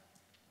are.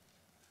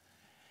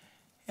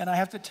 And I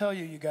have to tell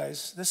you, you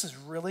guys, this is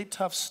really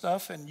tough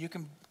stuff, and you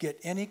can get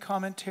any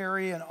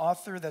commentary and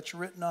author that's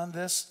written on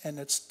this, and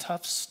it's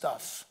tough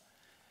stuff.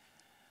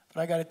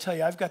 But I got to tell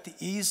you, I've got the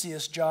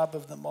easiest job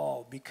of them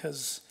all,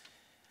 because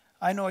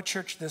I know a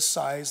church this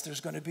size,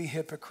 there's going to be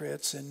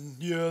hypocrites, and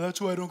yeah,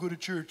 that's why I don't go to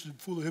church,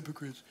 it's full of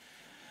hypocrites.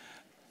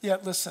 Yeah,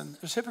 listen,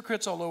 there's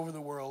hypocrites all over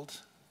the world.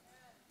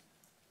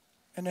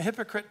 And a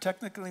hypocrite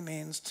technically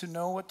means to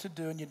know what to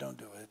do and you don't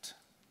do it.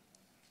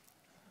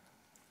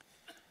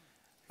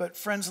 But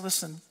friends,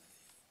 listen.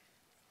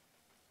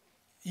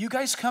 You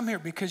guys come here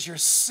because you're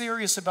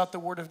serious about the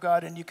Word of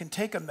God, and you can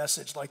take a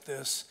message like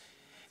this.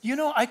 You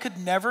know, I could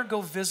never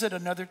go visit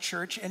another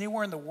church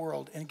anywhere in the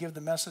world and give the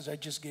message I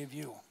just gave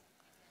you.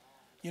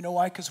 You know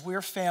why? Because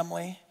we're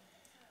family.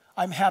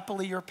 I'm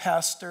happily your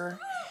pastor.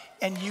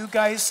 And you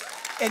guys,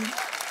 and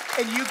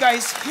you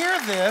guys hear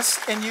this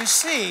and you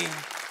see.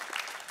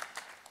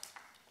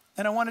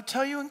 And I want to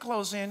tell you in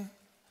closing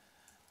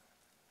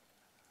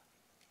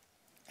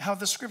how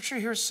the scripture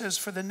here says,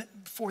 for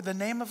the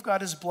name of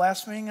God is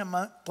blasphemed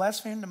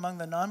among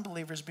the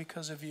non-believers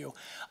because of you.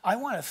 I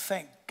want to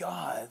thank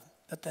God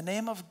that the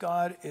name of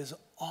God is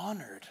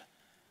honored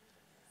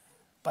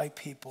by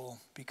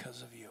people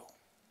because of you.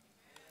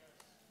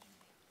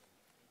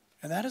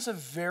 And that is a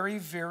very,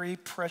 very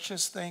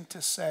precious thing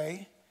to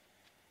say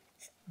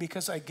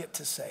because I get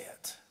to say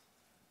it.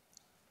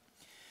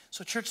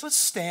 So church, let's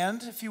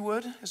stand, if you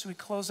would, as we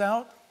close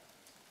out.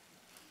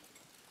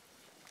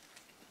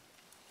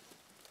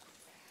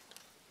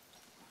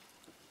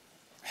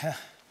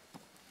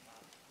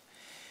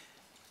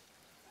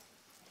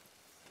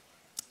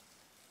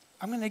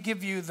 I'm going to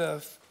give you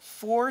the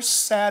 4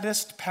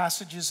 saddest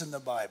passages in the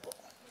Bible.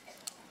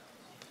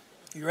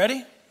 You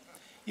ready?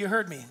 You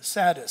heard me,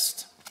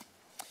 saddest.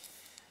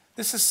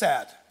 This is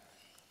sad.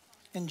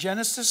 In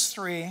Genesis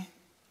 3,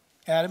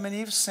 Adam and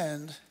Eve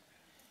sinned,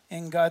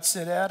 and God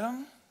said,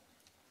 Adam,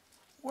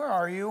 where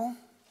are you?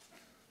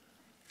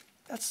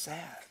 That's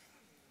sad.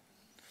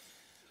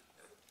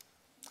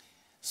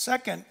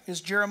 Second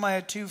is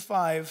Jeremiah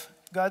 2:5.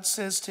 God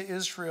says to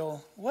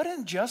Israel, what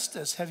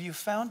injustice have you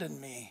found in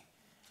me?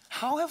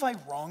 How have I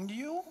wronged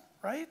you,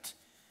 right?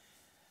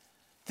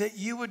 That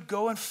you would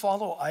go and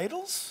follow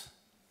idols?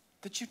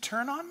 That you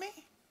turn on me?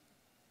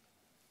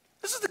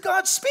 This is the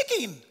God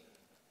speaking.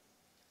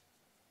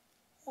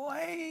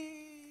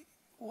 Why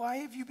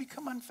have you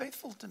become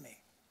unfaithful to me?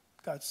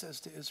 God says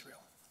to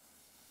Israel.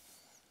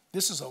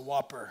 This is a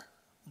whopper.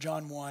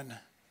 John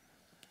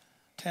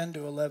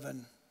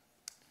 1:10-11.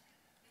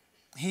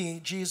 He,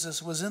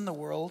 Jesus, was in the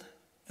world,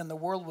 and the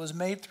world was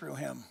made through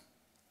him.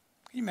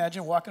 Can you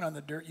imagine walking on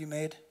the dirt you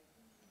made?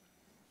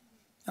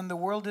 And the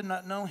world did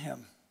not know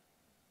him.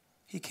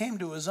 He came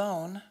to his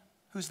own.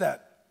 Who's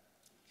that?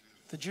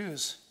 The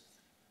Jews.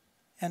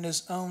 And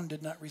his own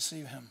did not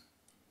receive him.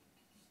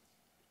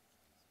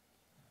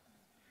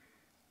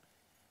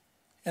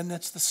 And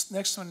that's the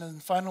next one and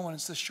the final one.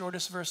 It's the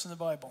shortest verse in the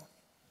Bible.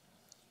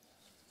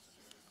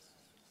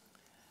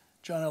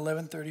 John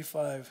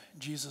 11:35,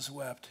 Jesus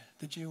wept.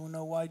 Did you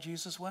know why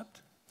Jesus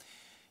wept?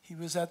 He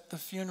was at the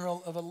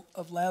funeral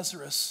of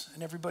Lazarus,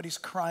 and everybody's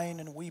crying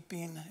and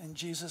weeping, and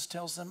Jesus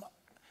tells them,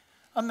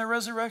 I'm the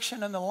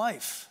resurrection and the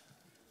life.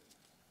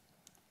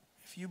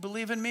 If you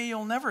believe in me,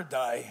 you'll never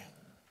die.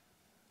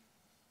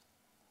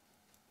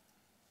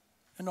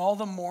 And all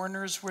the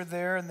mourners were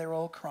there, and they're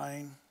all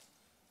crying.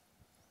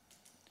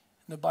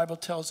 And the Bible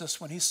tells us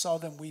when he saw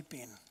them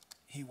weeping,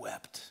 he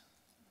wept.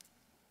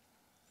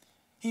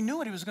 He knew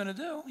what he was going to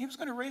do. He was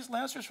going to raise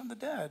Lazarus from the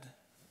dead.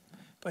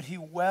 But he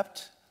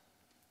wept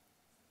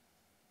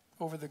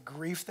over the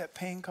grief that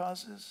pain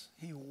causes.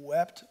 He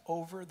wept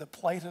over the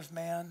plight of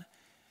man.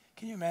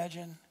 Can you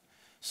imagine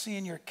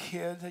seeing your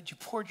kid that you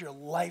poured your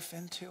life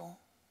into,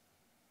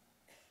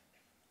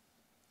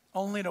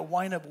 only to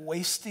wind up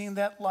wasting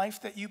that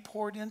life that you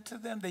poured into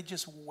them? They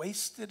just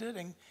wasted it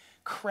and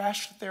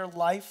crashed their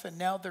life, and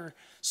now they're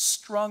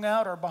strung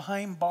out or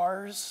behind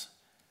bars.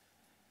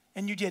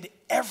 And you did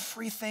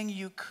everything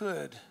you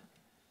could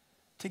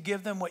to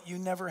give them what you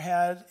never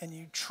had, and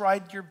you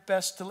tried your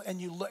best to,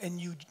 and you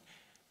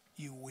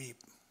weep.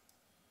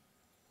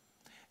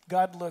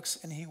 God looks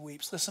and he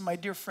weeps. Listen, my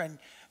dear friend,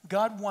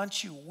 God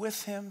wants you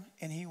with him,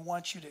 and he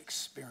wants you to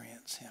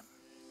experience him.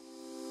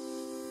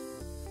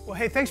 Well,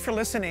 hey, thanks for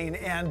listening,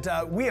 and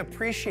we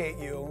appreciate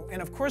you.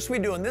 And of course we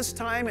do. In this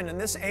time and in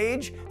this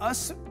age,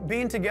 us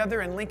being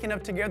together and linking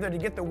up together to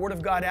get the Word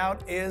of God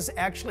out is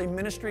actually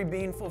ministry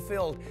being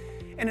fulfilled.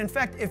 And in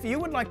fact, if you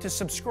would like to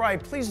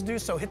subscribe, please do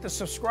so. Hit the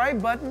subscribe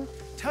button,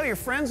 tell your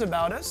friends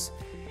about us.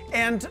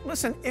 And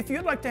listen, if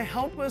you'd like to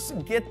help us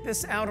get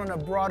this out on a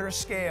broader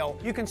scale,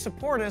 you can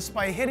support us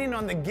by hitting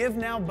on the Give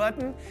Now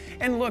button.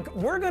 And look,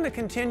 we're going to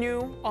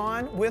continue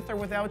on with or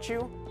without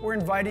you. We're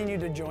inviting you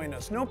to join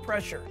us. No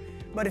pressure.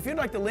 But if you'd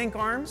like to link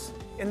arms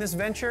in this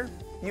venture,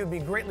 you'd be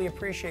greatly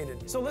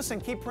appreciated. So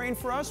listen, keep praying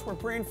for us. We're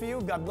praying for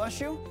you. God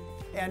bless you.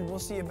 And we'll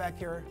see you back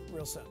here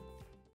real soon.